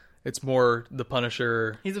 Yeah. It's more the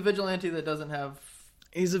Punisher. He's a vigilante that doesn't have...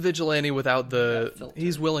 He's a vigilante without That filter.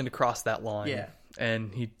 he's willing to cross that line. Yeah.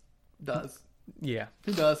 And he Does. yeah.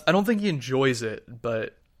 He does. I don't think he enjoys it,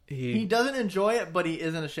 but He doesn't enjoy it, but he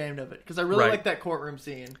isn't ashamed of it. Because I really Right. like that courtroom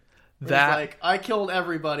scene. Where That- he's like, I killed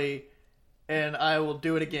everybody, and I will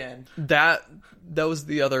do it again. that was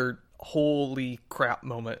the other holy crap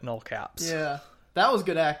moment in all caps. Yeah. That was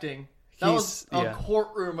good acting. That was a yeah.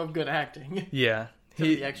 courtroom of good acting. Yeah.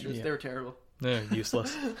 The extras, yeah. they were terrible.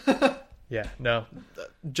 Useless. Yeah, no.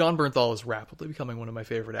 John Bernthal is rapidly becoming one of my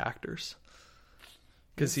favorite actors.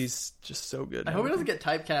 Because he's just so good. I hope he doesn't get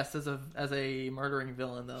typecast as a murdering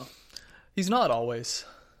villain, though. He's not always.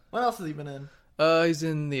 What else has he been in? He's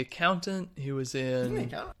in The Accountant. He was in... The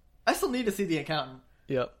Accountant? I still need to see The Accountant.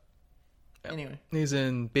 Yep. Anyway, He's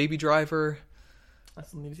in Baby Driver. I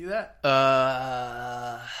still need to see that.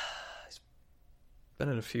 He's been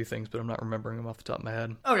in a few things, but I'm not remembering them off the top of my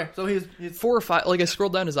head. Okay, so he's 4 or 5... Like, I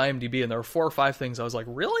scrolled down his IMDb, and there were 4 or 5 things I was like,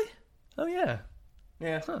 really? Oh, yeah.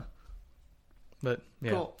 yeah, Huh. But,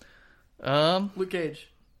 yeah. cool. Luke Cage.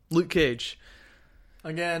 Luke Cage.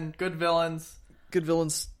 Again, good villains. Good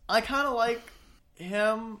villains. I kind of like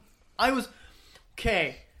him.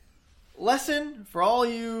 Okay. Lesson for all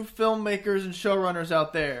you filmmakers and showrunners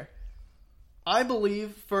out there. I believe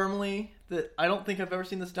firmly that I don't think I've ever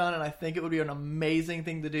seen this done, and I think it would be an amazing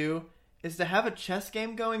thing to do, is to have a chess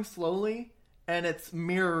game going slowly, and it's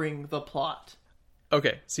mirroring the plot.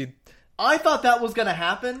 Okay, see... I thought that was going to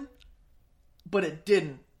happen, but it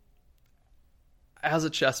didn't. As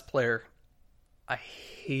a chess player, I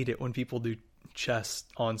hate it when people do chess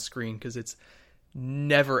on screen because it's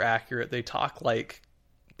never accurate. They talk like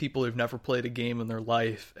people who've never played a game in their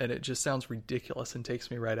life, and it just sounds ridiculous and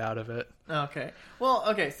takes me right out of it. Okay. Well,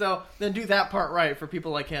 okay, so then do that part right for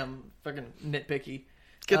people like him, fucking nitpicky.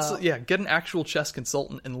 Get an actual chess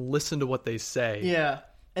consultant and listen to what they say. Yeah.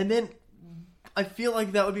 And then I feel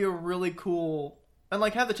like that would be a really cool... And,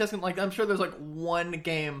 like, have the chess... Like, I'm sure there's, like, one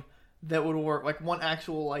game that would work. Like, one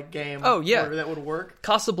actual, like, game... Oh, yeah. that would work.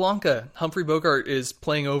 Casablanca. Humphrey Bogart is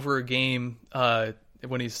playing over a game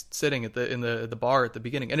when he's sitting at the bar at the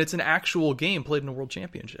beginning. And it's an actual game played in a world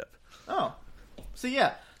championship. Oh. So,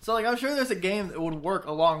 yeah. So, like, I'm sure there's a game that would work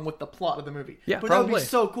along with the plot of the movie. Yeah, but probably. that would be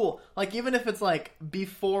so cool. Like, even if it's, like,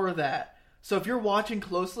 before that... So if you're watching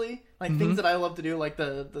closely, like things that I love to do, like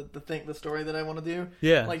the story that I want to do,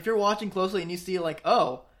 Yeah. Like if you're watching closely and you see like,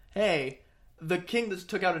 oh, hey, the king just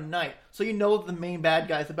took out a knight, so you know the main bad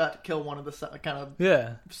guy's about to kill one of the kind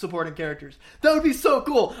of supporting characters. That would be so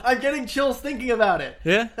cool. I'm getting chills thinking about it.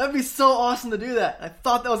 Yeah. That'd be so awesome to do that. I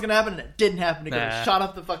thought that was gonna happen and it didn't happen because Nah. it shot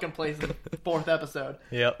up the fucking place in the 4th episode.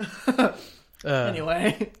 Yep.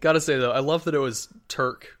 Anyway, Gotta say though, I love that it was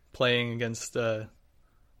Turk playing against the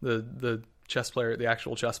chess player, the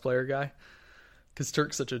actual chess player guy, because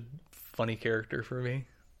Turk's such a funny character for me.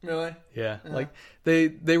 really, Yeah, like they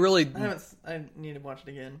really. I need to watch it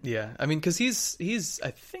again. Yeah, I mean, because he's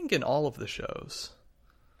I think in all of the shows.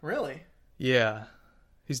 Really? Yeah,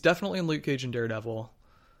 he's definitely in Luke Cage and Daredevil.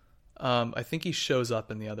 I think he shows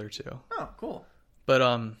up in the other two. Oh, cool. But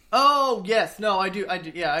Oh yes, no, I do.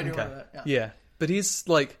 Yeah, I do okay. remember that. Yeah, but he's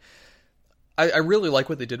like. I really like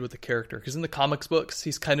what they did with the character, because in the comics books,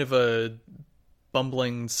 he's kind of a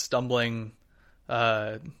bumbling, stumbling,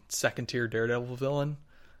 second-tier Daredevil villain.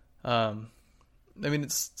 I mean,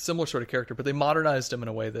 it's similar sort of character, but they modernized him in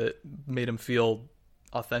a way that made him feel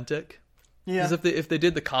authentic. Yeah. Because if they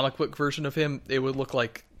did the comic book version of him, it would look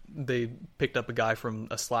like they picked up a guy from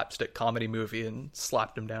a slapstick comedy movie and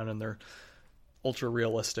slapped him down in their ultra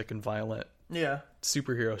realistic and violent Yeah.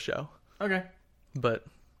 superhero show. Okay. But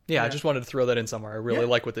yeah, I just wanted to throw that in somewhere. I really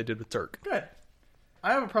like what they did with Turk. Good.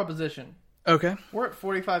 I have a proposition. Okay. We're at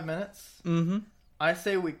 45 minutes. Mm-hmm. I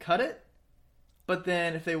say we cut it, but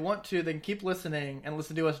then if they want to, they can keep listening and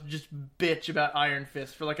listen to us just bitch about Iron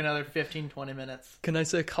Fist for like another 15, 20 minutes. Can I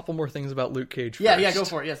say a couple more things about Luke Cage first? Yeah, go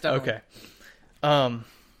for it. Yes, definitely. Okay.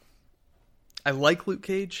 I like Luke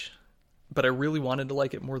Cage, but I really wanted to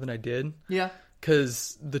like it more than I did. Yeah.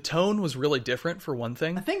 Because the tone was really different, for one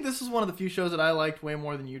thing. I think this is one of the few shows that I liked way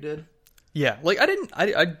more than you did. Yeah, like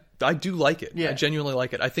I do like it. Yeah. I genuinely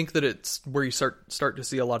like it. I think that it's where you start to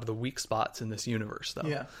see a lot of the weak spots in this universe, though.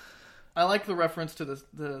 Yeah. I like the reference to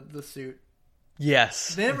the suit.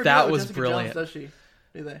 Yes, They never do that with was Jessica brilliant. Jones, does she?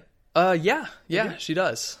 Do they? Yeah, she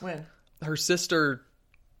does. When? Her sister,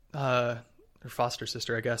 her foster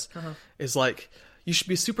sister, I guess, is like, you should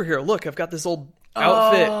be a superhero. Look, I've got this old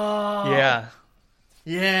outfit. Oh. Yeah.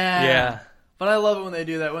 Yeah. But I love it when they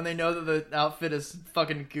do that, when they know that the outfit is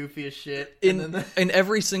fucking goofy as shit. In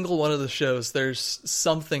every single one of the shows, there's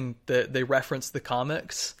something that they reference the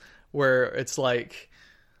comics where it's like,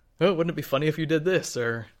 oh, wouldn't it be funny if you did this?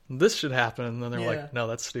 Or this should happen. And then they're like, no,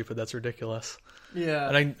 that's stupid. That's ridiculous. Yeah.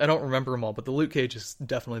 And I don't remember them all, but the Luke Cage is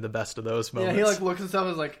definitely the best of those moments. Yeah, he like looks and stuff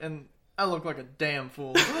and is like, and I look like a damn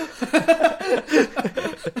fool.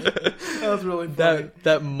 That was really funny.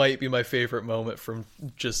 That might be my favorite moment from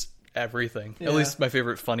just everything. Yeah. At least my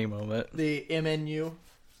favorite funny moment. The MNU.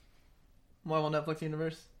 Marvel Netflix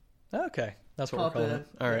Universe. Okay. That's what Call we're calling it.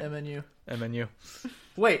 All right. the MNU. MNU.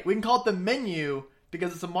 Wait, we can call it the menu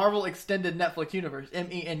because it's a Marvel Extended Netflix Universe.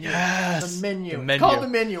 MENU. Yes! The menu. The menu. It's called the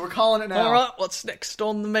menu. We're calling it now. All right. What's next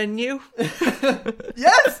on the menu?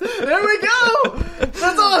 Yes! There we go!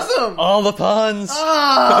 That's awesome! All the puns.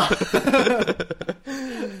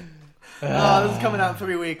 This is coming out in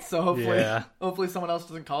 3 weeks, so hopefully someone else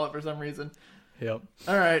doesn't call it for some reason. Yep.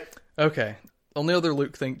 All right. Okay. Only other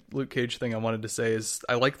Luke Cage thing I wanted to say is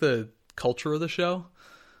I like the culture of the show.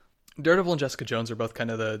 Daredevil and Jessica Jones are both kind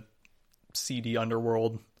of the seedy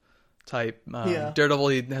underworld type. Daredevil,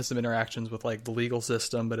 he has some interactions with like the legal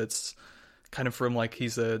system, but it's kind of from like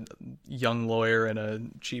he's a young lawyer in a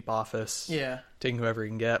cheap office, taking whoever he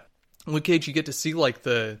can get. Luke Cage, you get to see like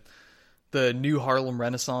the new Harlem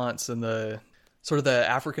Renaissance and the sort of the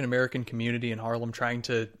African American community in Harlem trying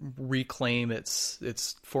to reclaim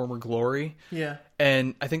its former glory. Yeah.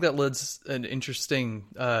 And I think that lends an interesting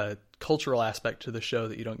cultural aspect to the show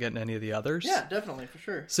that you don't get in any of the others. Yeah, definitely, for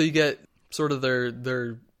sure. So you get sort of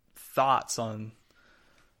their thoughts on,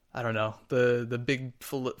 I don't know, the big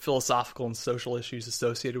philosophical and social issues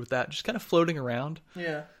associated with that, just kind of floating around.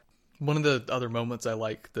 Yeah. One of the other moments I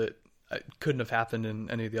like that couldn't have happened in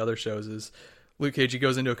any of the other shows is Luke Cage, he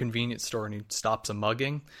goes into a convenience store and he stops a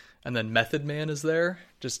mugging, and then Method Man is there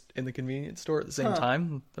just in the convenience store at the same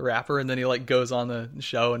time, the rapper, and then he like goes on the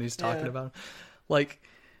show and he's talking about him. Like,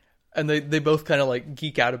 and they both kind of like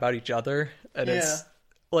geek out about each other, and it's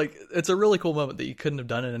like, it's a really cool moment that you couldn't have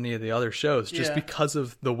done in any of the other shows just because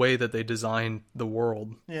of the way that they designed the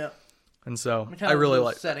world. Yeah. And so I really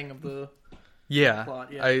like setting of the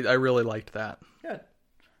plot. Yeah. I really liked that. Good.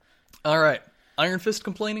 All right. Iron Fist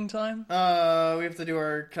complaining time? We have to do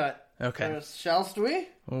our cut. Okay. Shallst we?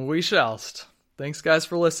 We shallst. Thanks, guys,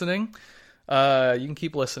 for listening. You can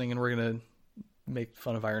keep listening, and we're going to make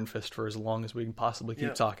fun of Iron Fist for as long as we can possibly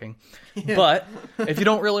keep talking. But if you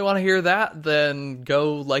don't really want to hear that, then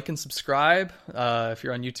go like and subscribe. If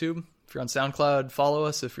you're on YouTube, if you're on SoundCloud, follow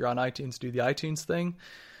us. If you're on iTunes, do the iTunes thing.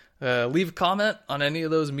 Leave a comment on any of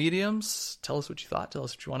those mediums. Tell us what you thought. Tell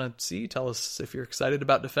us what you want to see. Tell us if you're excited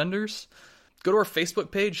about Defenders. Go to our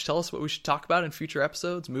Facebook page. Tell us what we should talk about in future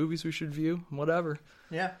episodes, movies we should view, whatever.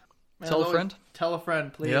 Yeah. Tell a friend. Tell a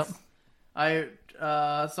friend, please. Yep.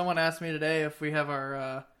 Someone asked me today if we have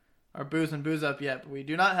our booze and booze up yet, but we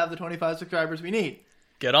do not have the 25 subscribers we need.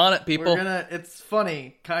 Get on it, people. It's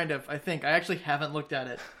funny, kind of, I think. I actually haven't looked at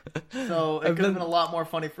it. So it could have been a lot more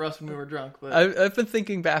funny for us when we were drunk. But I've been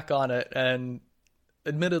thinking back on it, and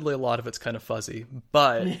admittedly a lot of it's kind of fuzzy,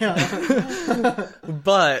 but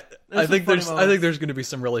but I think there's going to be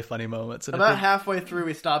some really funny moments. And about halfway through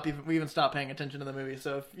we even stopped paying attention to the movie.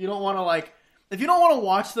 So if you don't want to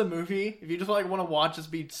watch the movie, if you just want to watch us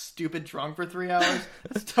be stupid drunk for 3 hours,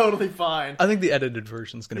 it's totally fine. I think the edited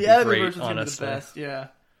version's going to be great, honestly. Gonna be the best, yeah.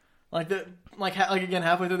 Again,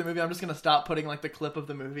 halfway through the movie, I'm just going to stop putting like the clip of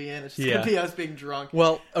the movie in. It's just going to be us being drunk.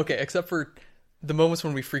 Well, okay, except for the moments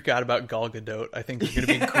when we freak out about Gal Gadot, I think are going to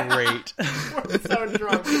be great. We're so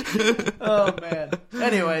drunk. Oh man.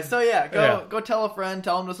 Anyway, so yeah, go tell a friend,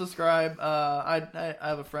 tell them to subscribe. I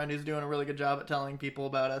have a friend who's doing a really good job at telling people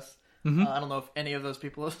about us. I don't know if any of those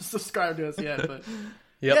people have subscribed to us yet, but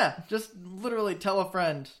yeah, just literally tell a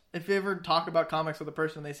friend. If you ever talk about comics with a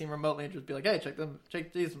person and they seem remotely interested, be like, hey,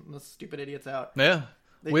 check these stupid idiots out. Yeah.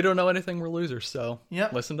 We don't know anything, we're losers, so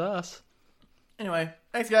listen to us. Anyway,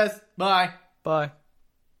 thanks guys. Bye. Bye.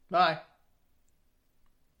 Bye.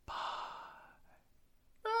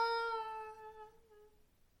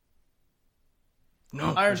 No,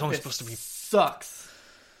 Iron there's only Fist supposed to be... sucks.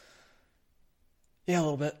 Yeah, a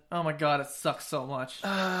little bit. Oh my god, it sucks so much.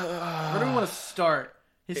 Where do we want to start?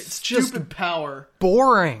 His It's stupid just power.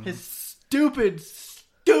 Boring. His stupid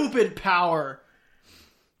power.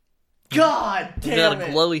 God damn it.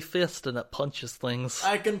 glowy fist and it punches things.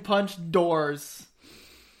 I can punch doors.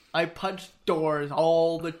 I punch doors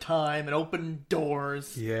all the time and open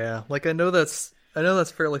doors. Yeah, like I know that's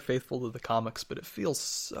fairly faithful to the comics, but it feels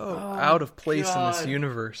so out of place in this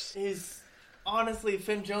universe. Honestly,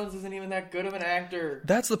 Finn Jones isn't even that good of an actor.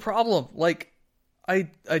 That's the problem. Like, I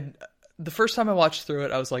the first time I watched through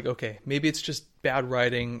it, I was like, okay, maybe it's just bad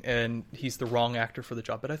writing and he's the wrong actor for the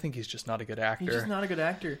job. But I think he's just not a good actor. He's just not a good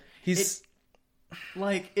actor. It's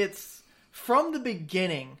from the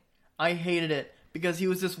beginning, I hated it because he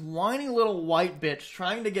was this whiny little white bitch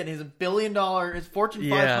trying to get his $1 billion, his Fortune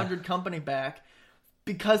 500 company back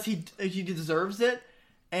because he deserves it.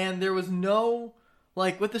 And there was no,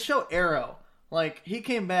 like, with the show Arrow, like, he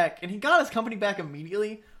came back and he got his company back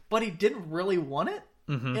immediately, but he didn't really want it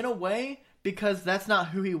in a way because that's not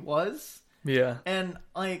who he was. Yeah. And,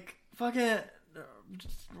 like, fucking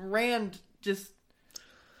Rand just,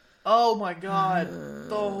 oh my god,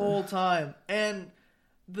 the whole time. And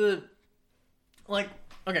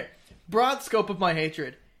okay, broad scope of my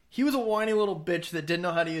hatred. He was a whiny little bitch that didn't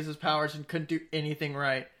know how to use his powers and couldn't do anything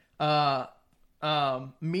right.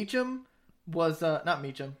 Meacham was, not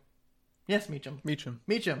Meacham. Yes, Meacham.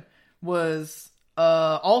 Meacham was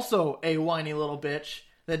also a whiny little bitch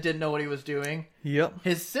that didn't know what he was doing. Yep.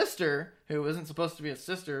 His sister, who wasn't supposed to be his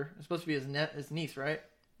sister, was supposed to be his niece, right?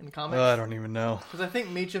 In the comics? I don't even know. Because I think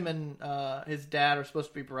Meacham and his dad are supposed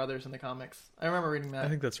to be brothers in the comics. I remember reading that. I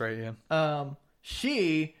think that's right, yeah.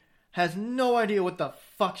 She has no idea what the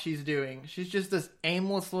fuck she's doing. She's just this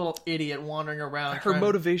aimless little idiot wandering around. Her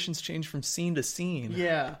motivations change from scene to scene.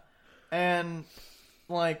 Yeah. And,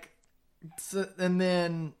 like... and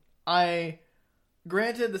then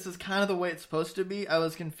granted, this is kind of the way it's supposed to be. I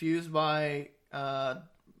was confused by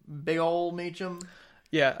big ol' Meacham.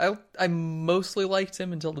 Yeah, I mostly liked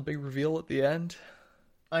him until the big reveal at the end.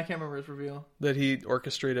 I can't remember his reveal. That he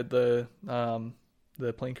orchestrated the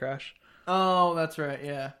plane crash. Oh, that's right.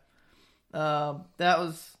 Yeah,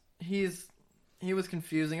 he was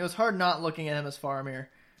confusing. It was hard not looking at him as Faramir.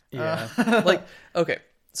 Yeah, like okay.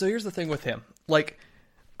 So here's the thing with him. Like,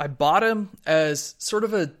 I bought him as sort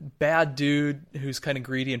of a bad dude who's kind of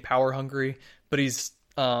greedy and power hungry, but he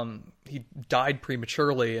died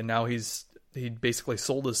prematurely, and now he basically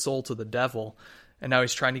sold his soul to the devil, and now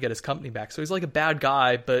he's trying to get his company back. So he's like a bad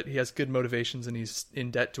guy, but he has good motivations, and he's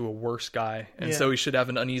in debt to a worse guy, and so he should have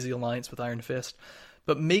an uneasy alliance with Iron Fist.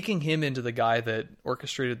 But making him into the guy that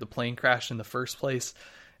orchestrated the plane crash in the first place,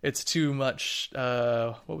 it's too much.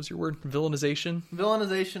 What was your word? Villainization.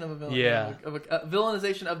 Villainization of a villain. Yeah.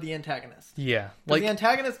 Villainization of the antagonist. Yeah. Like, the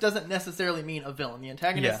antagonist doesn't necessarily mean a villain. The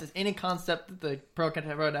antagonist is any concept that the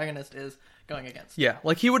protagonist is going against. Yeah.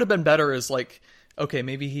 Like, he would have been better as, like, okay,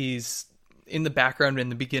 maybe he's in the background in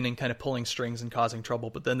the beginning kind of pulling strings and causing trouble,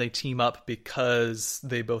 but then they team up because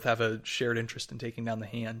they both have a shared interest in taking down the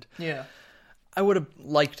Hand. Yeah. I would have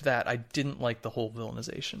liked that. I didn't like the whole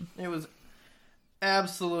villainization. It was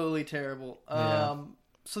absolutely terrible. Yeah.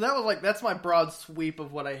 So that's my broad sweep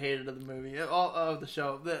of what I hated of the movie, of the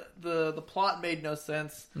show. The plot made no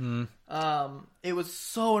sense. It was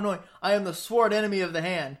so annoying. I am the sworn enemy of the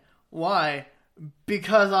Hand. Why?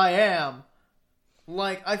 Because I am.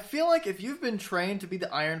 Like, I feel like if you've been trained to be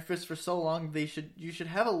the Iron Fist for so long, you should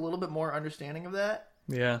have a little bit more understanding of that.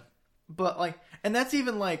 Yeah. But, like, and that's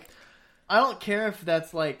even, like, I don't care if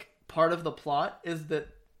that's, like, part of the plot, is that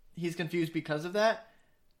he's confused because of that.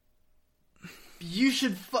 You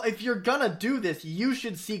should, if you're gonna do this, you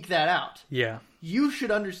should seek that out. Yeah. You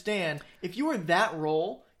should understand, if you were that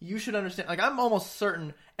role, you should understand, like, I'm almost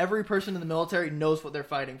certain every person in the military knows what they're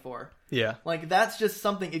fighting for. Yeah. Like, that's just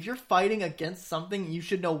something, if you're fighting against something, you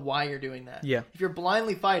should know why you're doing that. Yeah. If you're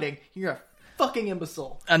blindly fighting, you're a fucking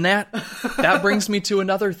imbecile. And that brings me to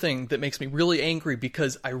another thing that makes me really angry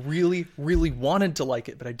because I really, really wanted to like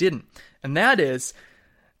it, but I didn't. And that is,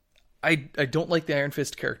 I don't like the Iron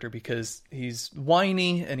Fist character because he's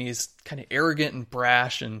whiny and he's kind of arrogant and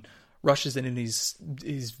brash and rushes in and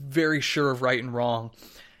he's very sure of right and wrong.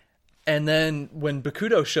 And then when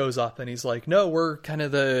Bakuto shows up and he's like, no, we're kind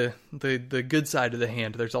of the good side of the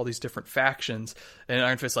hand. There's all these different factions. And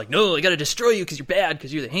Iron Fist's like, no, I got to destroy you because you're bad,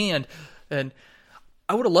 because you're the hand. And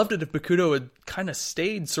I would have loved it if Bakuto had kind of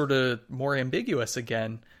stayed sort of more ambiguous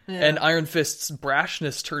again. Yeah. And Iron Fist's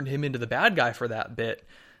brashness turned him into the bad guy for that bit.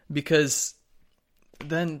 Because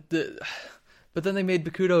then but then they made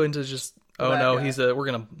Bakuto into just, oh no,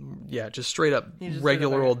 guy. Just straight up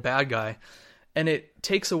regular old bad guy. And it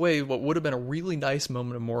takes away what would have been a really nice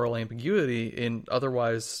moment of moral ambiguity in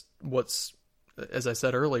otherwise what's, as I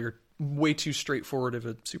said earlier, way too straightforward of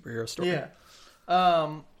a superhero story. Yeah.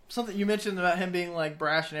 Something you mentioned about him being like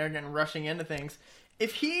brash and arrogant and rushing into things.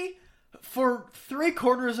 If he, for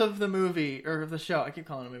 3/4 of the movie, or the show, I keep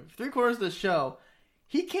calling it a movie, 3/4 of the show,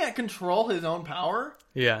 he can't control his own power.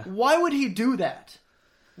 Yeah. Why would he do that?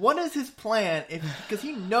 What is his plan? Because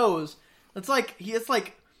he knows, it's like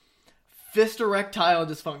fist erectile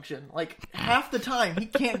dysfunction. Like, half the time, he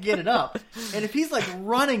can't get it up. And if he's, like,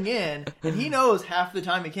 running in, and he knows half the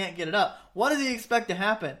time he can't get it up, what does he expect to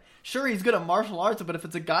happen? Sure, he's good at martial arts, but if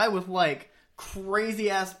it's a guy with, like,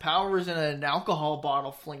 crazy-ass powers and an alcohol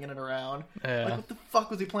bottle flinging it around, like, what the fuck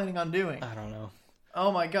was he planning on doing? I don't know.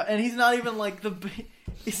 Oh, my God. And he's not even, like,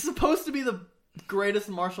 he's supposed to be the greatest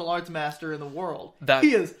martial arts master in the world.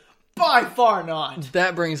 He is by far not.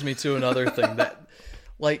 That brings me to another thing that,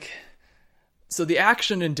 like... So the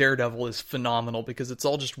action in Daredevil is phenomenal because it's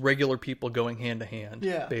all just regular people going hand to hand,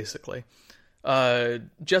 basically.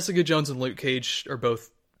 Jessica Jones and Luke Cage are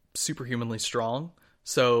both superhumanly strong,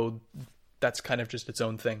 so that's kind of just its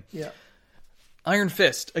own thing. Yeah. Iron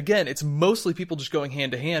Fist, again, it's mostly people just going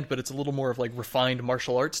hand to hand, but it's a little more of like refined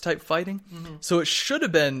martial arts type fighting. Mm-hmm. So it should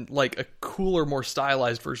have been like a cooler, more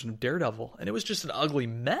stylized version of Daredevil, and it was just an ugly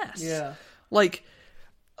mess. Yeah. Like,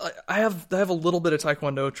 I have a little bit of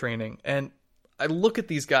Taekwondo training, and I look at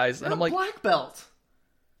these guys and I'm like, black belt.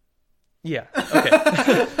 Yeah.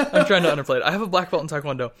 Okay. I'm trying to underplay it. I have a black belt in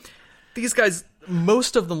Taekwondo. These guys,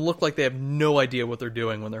 most of them look like they have no idea what they're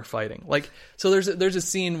doing when they're fighting. Like, so there's a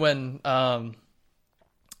scene when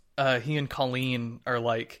he and Colleen are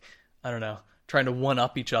like, I don't know, trying to one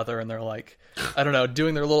up each other, and they're like, I don't know,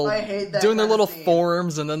 doing their little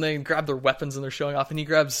forms, and then they grab their weapons and they're showing off, and he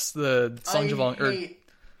grabs the Sangjavong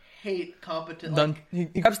hate competent. He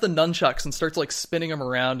grabs the nunchucks and starts like spinning them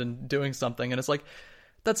around and doing something, and it's like,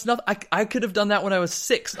 that's nothing. I could have done that when I was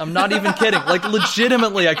 6. I'm not even kidding. Like,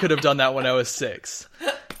 legitimately, I could have done that when I was 6.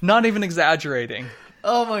 Not even exaggerating.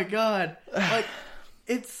 Oh my God! Like,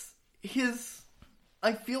 it's his.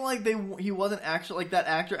 I feel like he wasn't actually, like, that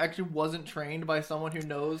actor actually wasn't trained by someone who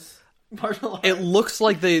knows martial arts. It looks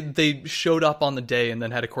like they showed up on the day and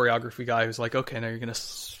then had a choreography guy who's like, okay, now you're gonna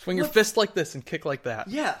swing your fist like this and kick like that.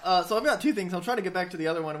 Yeah. So I've got 2 things. I'm trying to get back to the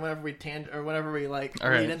other one whenever we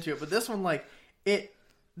lead into it. But this one, like,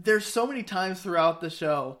 there's so many times throughout the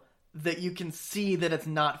show that you can see that it's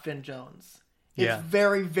not Finn Jones. It's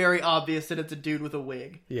very, very obvious that it's a dude with a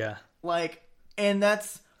wig. Yeah. Like, and that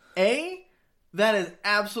is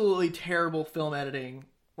absolutely terrible film editing.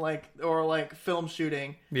 Or film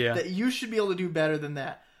shooting, that you should be able to do better than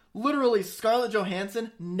that. Literally, Scarlett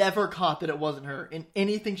Johansson never caught that it wasn't her in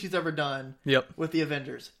anything she's ever done with the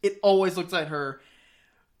Avengers. It always looks like her.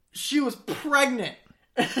 She was pregnant.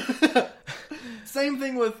 Same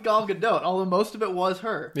thing with Gal Gadot, although most of it was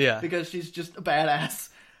her. Yeah. Because she's just a badass.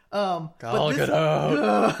 Gal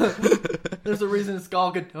Gadot. There's a reason it's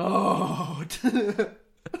Gal Gadot.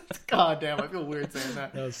 God damn, I feel weird saying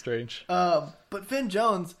that. That was strange. But Finn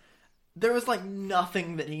Jones, there was like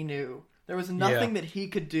nothing that he knew. There was nothing that he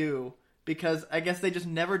could do because I guess they just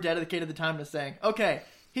never dedicated the time to saying, okay,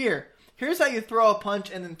 here's how you throw a punch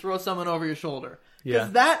and then throw someone over your shoulder.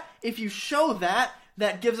 Because if you show that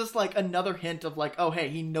gives us like another hint of like, oh hey,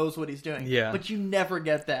 he knows what he's doing. Yeah. But you never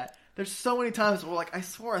get that. There's so many times where like I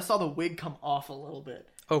swore I saw the wig come off a little bit.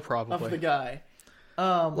 Oh, probably. Of the guy.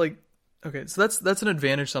 Okay, so that's an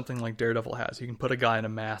advantage something like Daredevil has. You can put a guy in a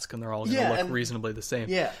mask and they're all going to look reasonably the same.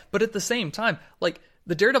 Yeah. But at the same time, like,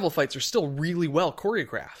 the Daredevil fights are still really well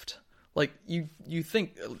choreographed. Like, you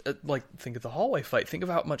think of the hallway fight. Think of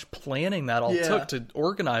how much planning that all took to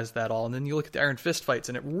organize that all. And then you look at the Iron Fist fights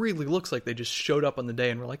and it really looks like they just showed up on the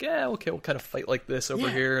day and were like, yeah, okay, we'll kind of fight like this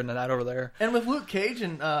over here and then that over there. And with Luke Cage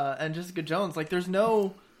and Jessica Jones, like, there's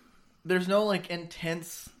no... there's no like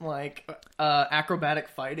intense like acrobatic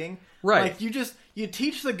fighting. Right. Like you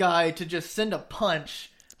teach the guy to just send a punch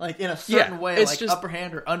like in a certain way, it's like just, upper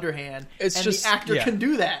hand or underhand, it's and just, the actor can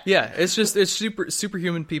do that. Yeah, it's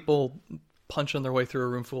superhuman people punching their way through a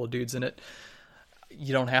room full of dudes in it.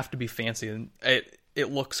 You don't have to be fancy, and it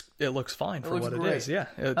looks fine for what great. it is. Yeah,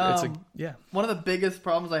 One of the biggest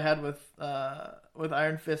problems I had with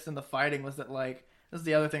Iron Fist and the fighting was that, like, this is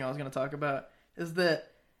the other thing I was going to talk about, is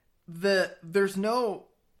that there's no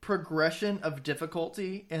progression of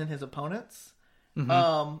difficulty in his opponents.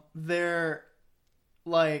 Mm-hmm. They're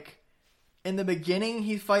like, in the beginning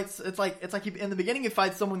he fights. It's like in the beginning he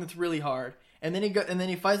fights someone that's really hard, and then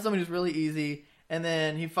he fights someone who's really easy, and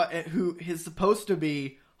then who is supposed to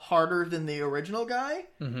be harder than the original guy,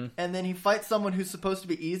 mm-hmm. and then he fights someone who's supposed to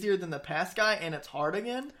be easier than the past guy, and it's hard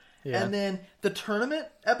again. Yeah. And then the tournament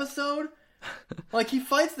episode, like, he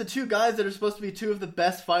fights the two guys that are supposed to be two of the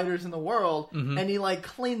best fighters in the world, mm-hmm. and he like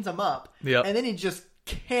cleans them up. Yep. And then he just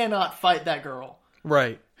cannot fight that girl,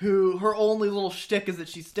 right? who her only little shtick is that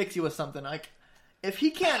she sticks you with something. Like, if he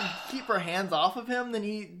can't keep her hands off of him,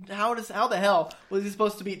 then how the hell was he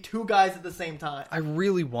supposed to beat two guys at the same time? I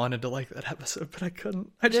really wanted to like that episode, but I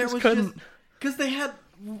couldn't. I just couldn't. Because they had,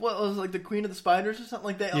 what was like the Queen of the Spiders or something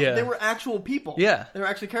like that. Yeah. They were actual people. Yeah. They were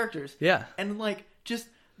actually characters. Yeah. And like, just,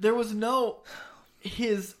 there was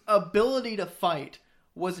his ability to fight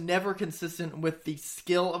was never consistent with the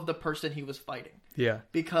skill of the person he was fighting. Yeah.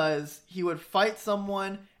 Because he would fight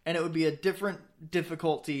someone and it would be a different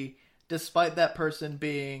difficulty despite that person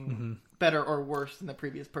being mm-hmm. better or worse than the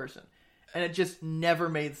previous person. And it just never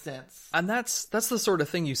made sense. And that's the sort of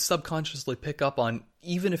thing you subconsciously pick up on,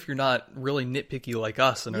 even if you're not really nitpicky like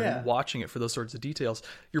us and are watching it for those sorts of details.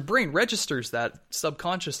 Your brain registers that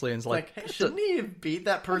subconsciously and is like, hey, shouldn't he have beat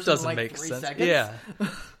that person in like 3 seconds? Yeah.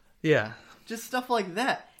 Yeah. Just stuff like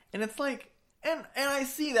that. And it's like, and I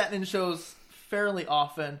see that in shows fairly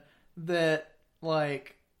often, that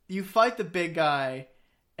like, you fight the big guy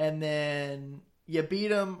and then you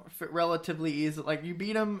beat him relatively easily. Like, you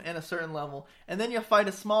beat him in a certain level, and then you fight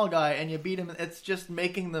a small guy and you beat him. It's just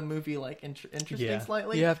making the movie like interesting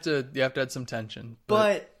slightly. You have to add some tension.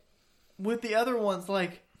 But with the other ones,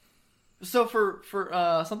 like, so for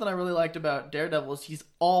something I really liked about Daredevil is he's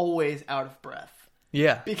always out of breath.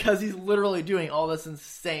 Yeah. Because he's literally doing all this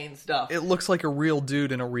insane stuff. It looks like a real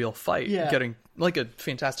dude in a real fight. Yeah. Getting like a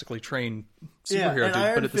fantastically trained superhero and dude,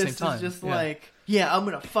 Iron but at the Fist same time. is just like, I'm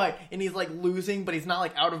going to fight. And he's like losing, but he's not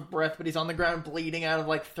like out of breath, but he's on the ground bleeding out of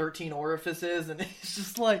like 13 orifices. And it's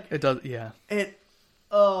just like... It does, yeah.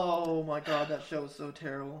 Oh my god, that show was so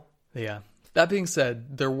terrible. Yeah. That being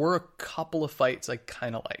said, there were a couple of fights I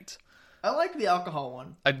kind of liked. I liked the alcohol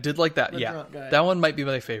one. I did like that, The drunk guy. That one might be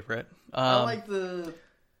my favorite. I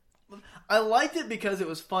liked it because it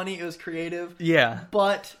was funny, it was creative. Yeah.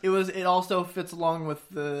 But it also fits along with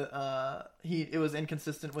the it was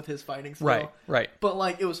inconsistent with his fighting style. Right. But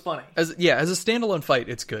like, it was funny. As a standalone fight,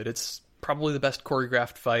 it's good. It's probably the best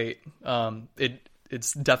choreographed fight.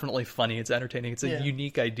 It's definitely funny. It's entertaining. It's a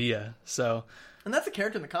unique idea. So, and that's a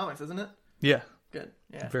character in the comics, isn't it? Yeah. Good.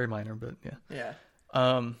 Yeah. Very minor, but yeah.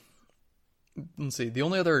 Yeah. Let's see. The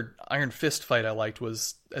only other Iron Fist fight I liked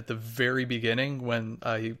was at the very beginning when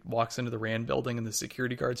he walks into the Rand building and the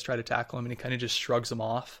security guards try to tackle him and he kind of just shrugs them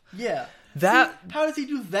off. Yeah. That... how does he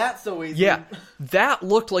do that so easily? Yeah. That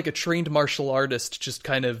looked like a trained martial artist just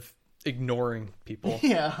kind of ignoring people.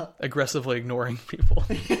 Yeah. Aggressively ignoring people.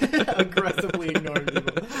 Aggressively ignoring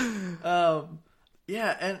people.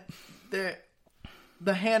 Yeah, and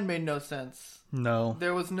the hand made no sense. No.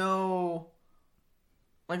 There was no...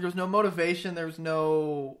 Like, there was no motivation, there was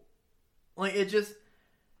no... Like,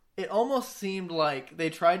 it almost seemed like they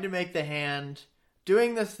tried to make the hand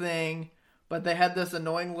doing this thing, but they had this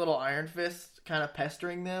annoying little Iron Fist kind of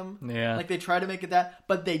pestering them. Yeah. Like, they tried to make it that,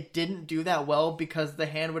 but they didn't do that well because the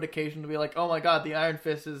hand would occasionally be like, oh my god, the Iron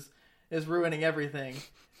Fist is ruining everything.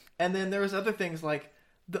 And then there was other things like...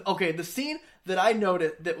 the scene that I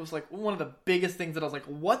noted that was like one of the biggest things that I was like,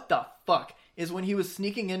 what the fuck? Is when he was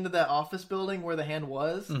sneaking into that office building where the hand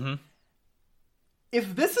was. Mm-hmm.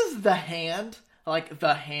 If this is the hand, like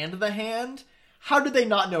the hand, how did they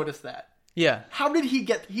not notice that? Yeah. How did he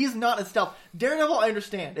get... He's not a stealth. Daredevil, I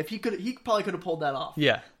understand. If he probably could have pulled that off.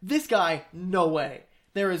 Yeah. This guy, no way.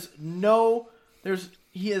 He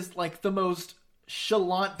is like the most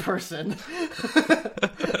chalant person.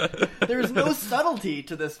 There's no subtlety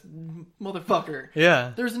to this motherfucker.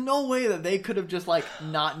 Yeah. There's no way that they could have just like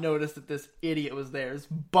not noticed that this idiot was there. This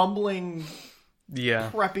bumbling,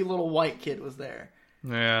 preppy little white kid was there.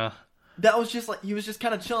 Yeah. That was just like, he was just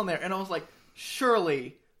kind of chilling there. And I was like,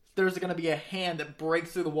 surely there's going to be a hand that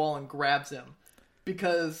breaks through the wall and grabs him.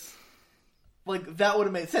 Because, like, that would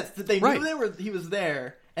have made sense. That they knew he was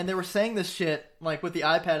there, and they were saying this shit, like, with the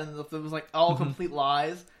iPad, and it was, like, all complete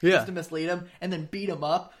lies just to mislead him, and then beat him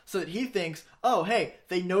up so that he thinks, oh, hey,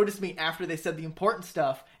 they noticed me after they said the important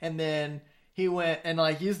stuff, and then he went and,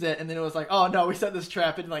 like, used it, and then it was like, oh, no, we set this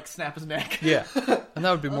trap, and, like, snap his neck. Yeah. And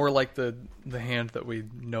that would be more like the hand that we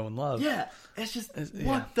know and love. Yeah. It's just,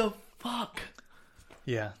 what the fuck?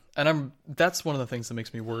 Yeah. And that's one of the things that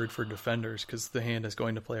makes me worried for Defenders, because the hand is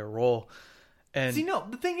going to play a role. And see, no,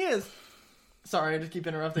 the thing is, sorry, I just keep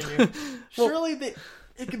interrupting you. Surely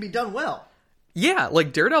it can be done well. Yeah,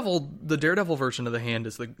 like the Daredevil version of the hand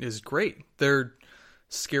is great. They're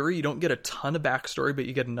scary. You don't get a ton of backstory, but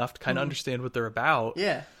you get enough to kind of understand what they're about.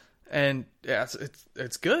 Yeah. And yeah,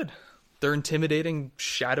 it's good. They're intimidating,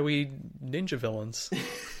 shadowy ninja villains.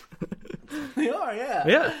 They are, yeah.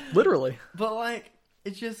 Yeah, literally. But, like,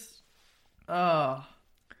 it's just... and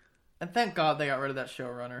thank God they got rid of that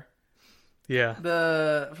showrunner. Yeah.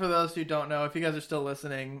 For those who don't know, if you guys are still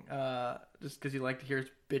listening, just because you like to hear us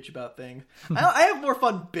bitch about things, I have more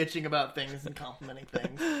fun bitching about things than complimenting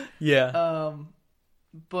things. Yeah.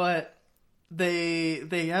 But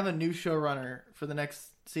they have a new showrunner for the next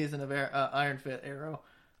season of Iron Fist, Arrow,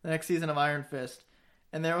 the next season of Iron Fist,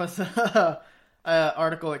 and there was an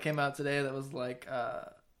article that came out today that was like,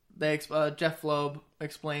 Jeff Loeb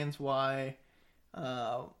explains why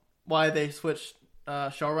they switched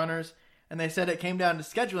showrunners. And they said it came down to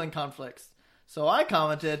scheduling conflicts. So I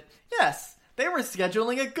commented, yes, they were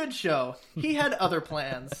scheduling a good show. He had other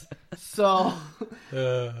plans. So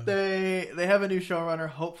they have a new showrunner.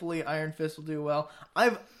 Hopefully Iron Fist will do well.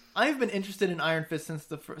 I've been interested in Iron Fist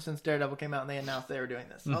since Daredevil came out and they announced they were doing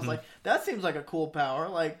this. I was like, that seems like a cool power.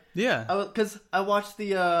 Like, yeah, because I watched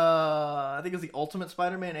the I think it was the Ultimate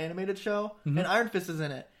Spider-Man animated show, and Iron Fist is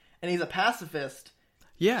in it, and he's a pacifist.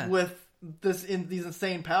 Yeah, with these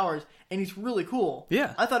insane powers, and he's really cool.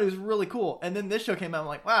 Yeah, I thought he was really cool, and then this show came out. I'm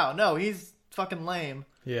like, wow, no, he's fucking lame.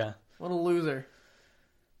 Yeah, what a loser.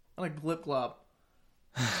 I like Glip Glop.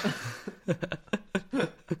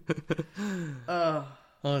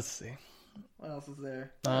 Well, let's see. What else is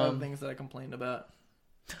there? Other things that I complained about.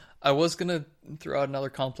 I was gonna throw out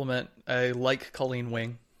another compliment. I like Colleen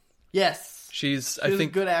Wing. Yes, she's I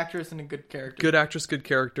think a good actress and a good character. Good actress, good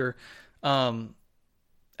character.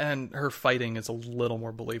 And her fighting is a little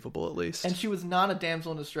more believable, at least. And she was not a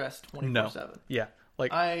damsel in distress 24/7. No. Yeah,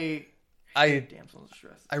 like I hate damsel in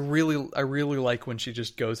distress. I really like when she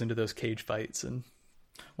just goes into those cage fights and.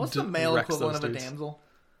 What's the male equivalent of a damsel?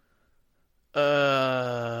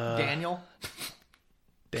 Daniel.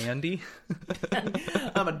 Dandy.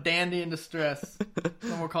 I'm a dandy in distress.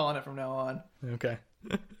 And we're calling it from now on. Okay.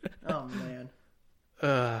 Oh man.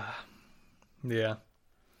 Yeah.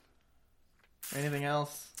 Anything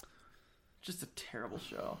else? Just a terrible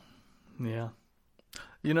show. Yeah.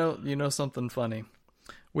 You know something funny.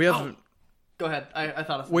 We haven't. Go ahead. I thought of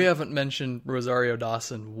something. We haven't mentioned Rosario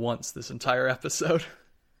Dawson once this entire episode.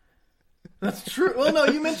 That's true. Well, no,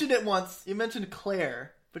 you mentioned it once. You mentioned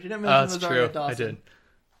Claire, but you didn't mention Rosario Dawson. I did.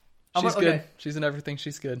 She's good. She's in everything.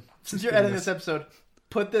 She's good. Since you're editing this episode,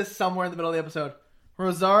 put this somewhere in the middle of the episode.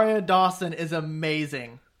 Rosario Dawson is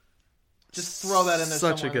amazing. Just throw that in there.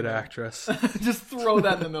 Such a good actress. Just throw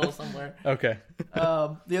that in the middle somewhere. Okay.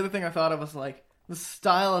 The other thing I thought of was like the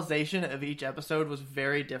stylization of each episode was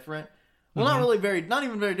very different. Well, not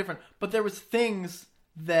even very different, but there was things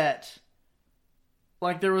that,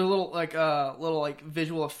 like, there were little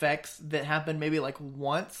visual effects that happened maybe like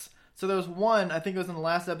once. So there was one, I think it was in the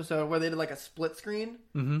last episode, where they did like a split screen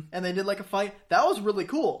and they did like a fight. That was really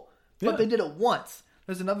cool, but they did it once.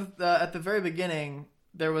 There's another at the very beginning.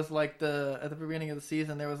 There was like at the beginning of the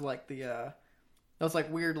season, there was like there was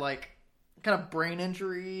like weird like kind of brain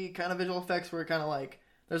injury kind of visual effects where kind of like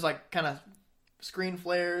there's like kind of screen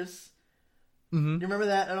flares. Mm-hmm. You remember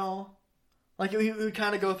that at all? Like we would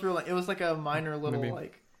kind of go through like it was like a minor little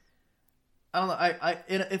like I don't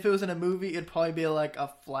know. If it was in a movie, it'd probably be like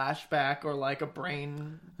a flashback or like a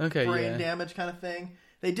brain damage kind of thing.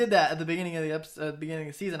 They did that at the beginning of the episode, beginning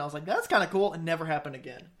of the season. I was like, that's kind of cool. It never happened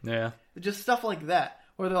again. Yeah, just stuff like that.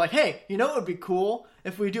 Where they're like, hey, you know what would be cool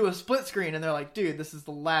if we do a split screen? And they're like, dude, this is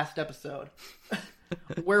the last episode.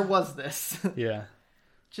 Where was this? Yeah.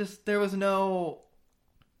 Just, there was no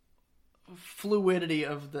fluidity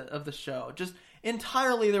of the show. Just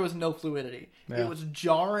entirely there was no fluidity. Yeah. It was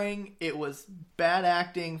jarring. It was bad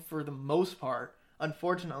acting for the most part,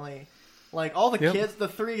 unfortunately. Like, all the kids, the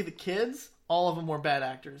three of the kids, all of them were bad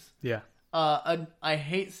actors. Yeah. I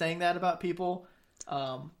hate saying that about people.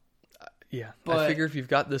 Yeah, But- I figure if you've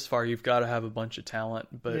got this far, you've got to have a bunch of talent.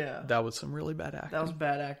 But Yeah. that was some really bad acting. That was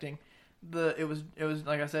bad acting. It was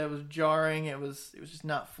like I said, it was jarring. It was just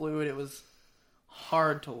not fluid. It was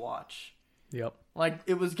hard to watch. Yep. Like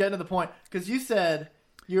it was getting to the point because you said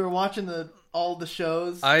you were watching all the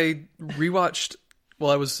shows. I rewatched.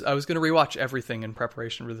 Well, I was going to rewatch everything in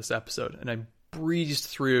preparation for this episode, and I breezed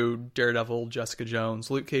through Daredevil, Jessica Jones.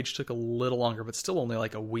 Luke Cage took a little longer, but still only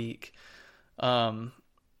like a week.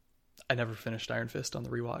 I never finished Iron Fist on the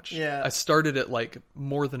rewatch. Yeah. I started it like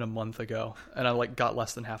more than a month ago, and I like got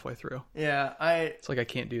less than halfway through. Yeah, It's like I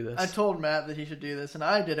can't do this. I told Matt that he should do this, and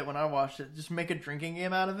I did it when I watched it. Just make a drinking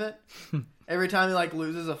game out of it. Every time he like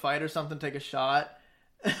loses a fight or something, take a shot.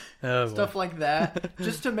 Oh, Stuff like that,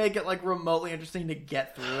 just to make it like remotely interesting to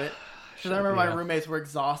get through it. Because I remember my roommates were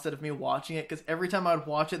exhausted of me watching it. Because every time I would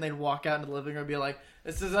watch it, they'd walk out into the living room and be like,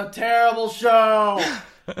 "This is a terrible show."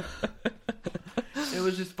 It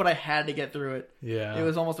was just, but I had to get through it. Yeah. It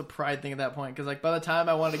was almost a pride thing at that point. Because like by the time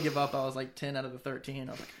I wanted to give up, I was like 10 out of the 13.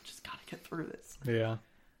 I was like, I just gotta get through this. Yeah.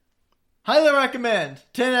 Highly recommend.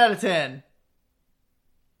 10 out of 10.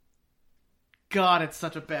 God, it's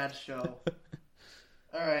such a bad show.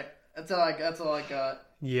 All right, that's all I got.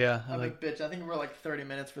 Yeah. I'm a bitch. I think we're like 30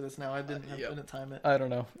 minutes for this now. I didn't time it. I don't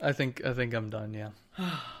know. I think I'm done. Yeah.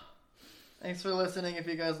 Thanks for listening. If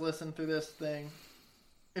you guys listen through this thing,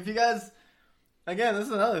 if you guys, again, this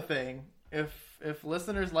is another thing. If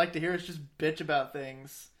listeners like to hear us just bitch about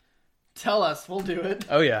things, tell us. We'll do it.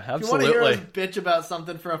 Oh yeah, If you want to hear absolutely. us bitch about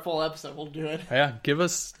something for a full episode, we'll do it. Yeah, give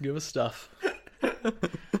us stuff.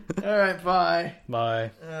 All right, bye.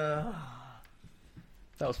 Bye.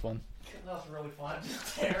 That was fun. That was really fun.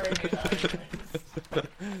 Just tearing it out.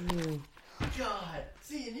 God.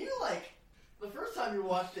 See, and you like, the first time you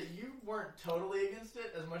watched it, you weren't totally against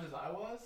it as much as I was.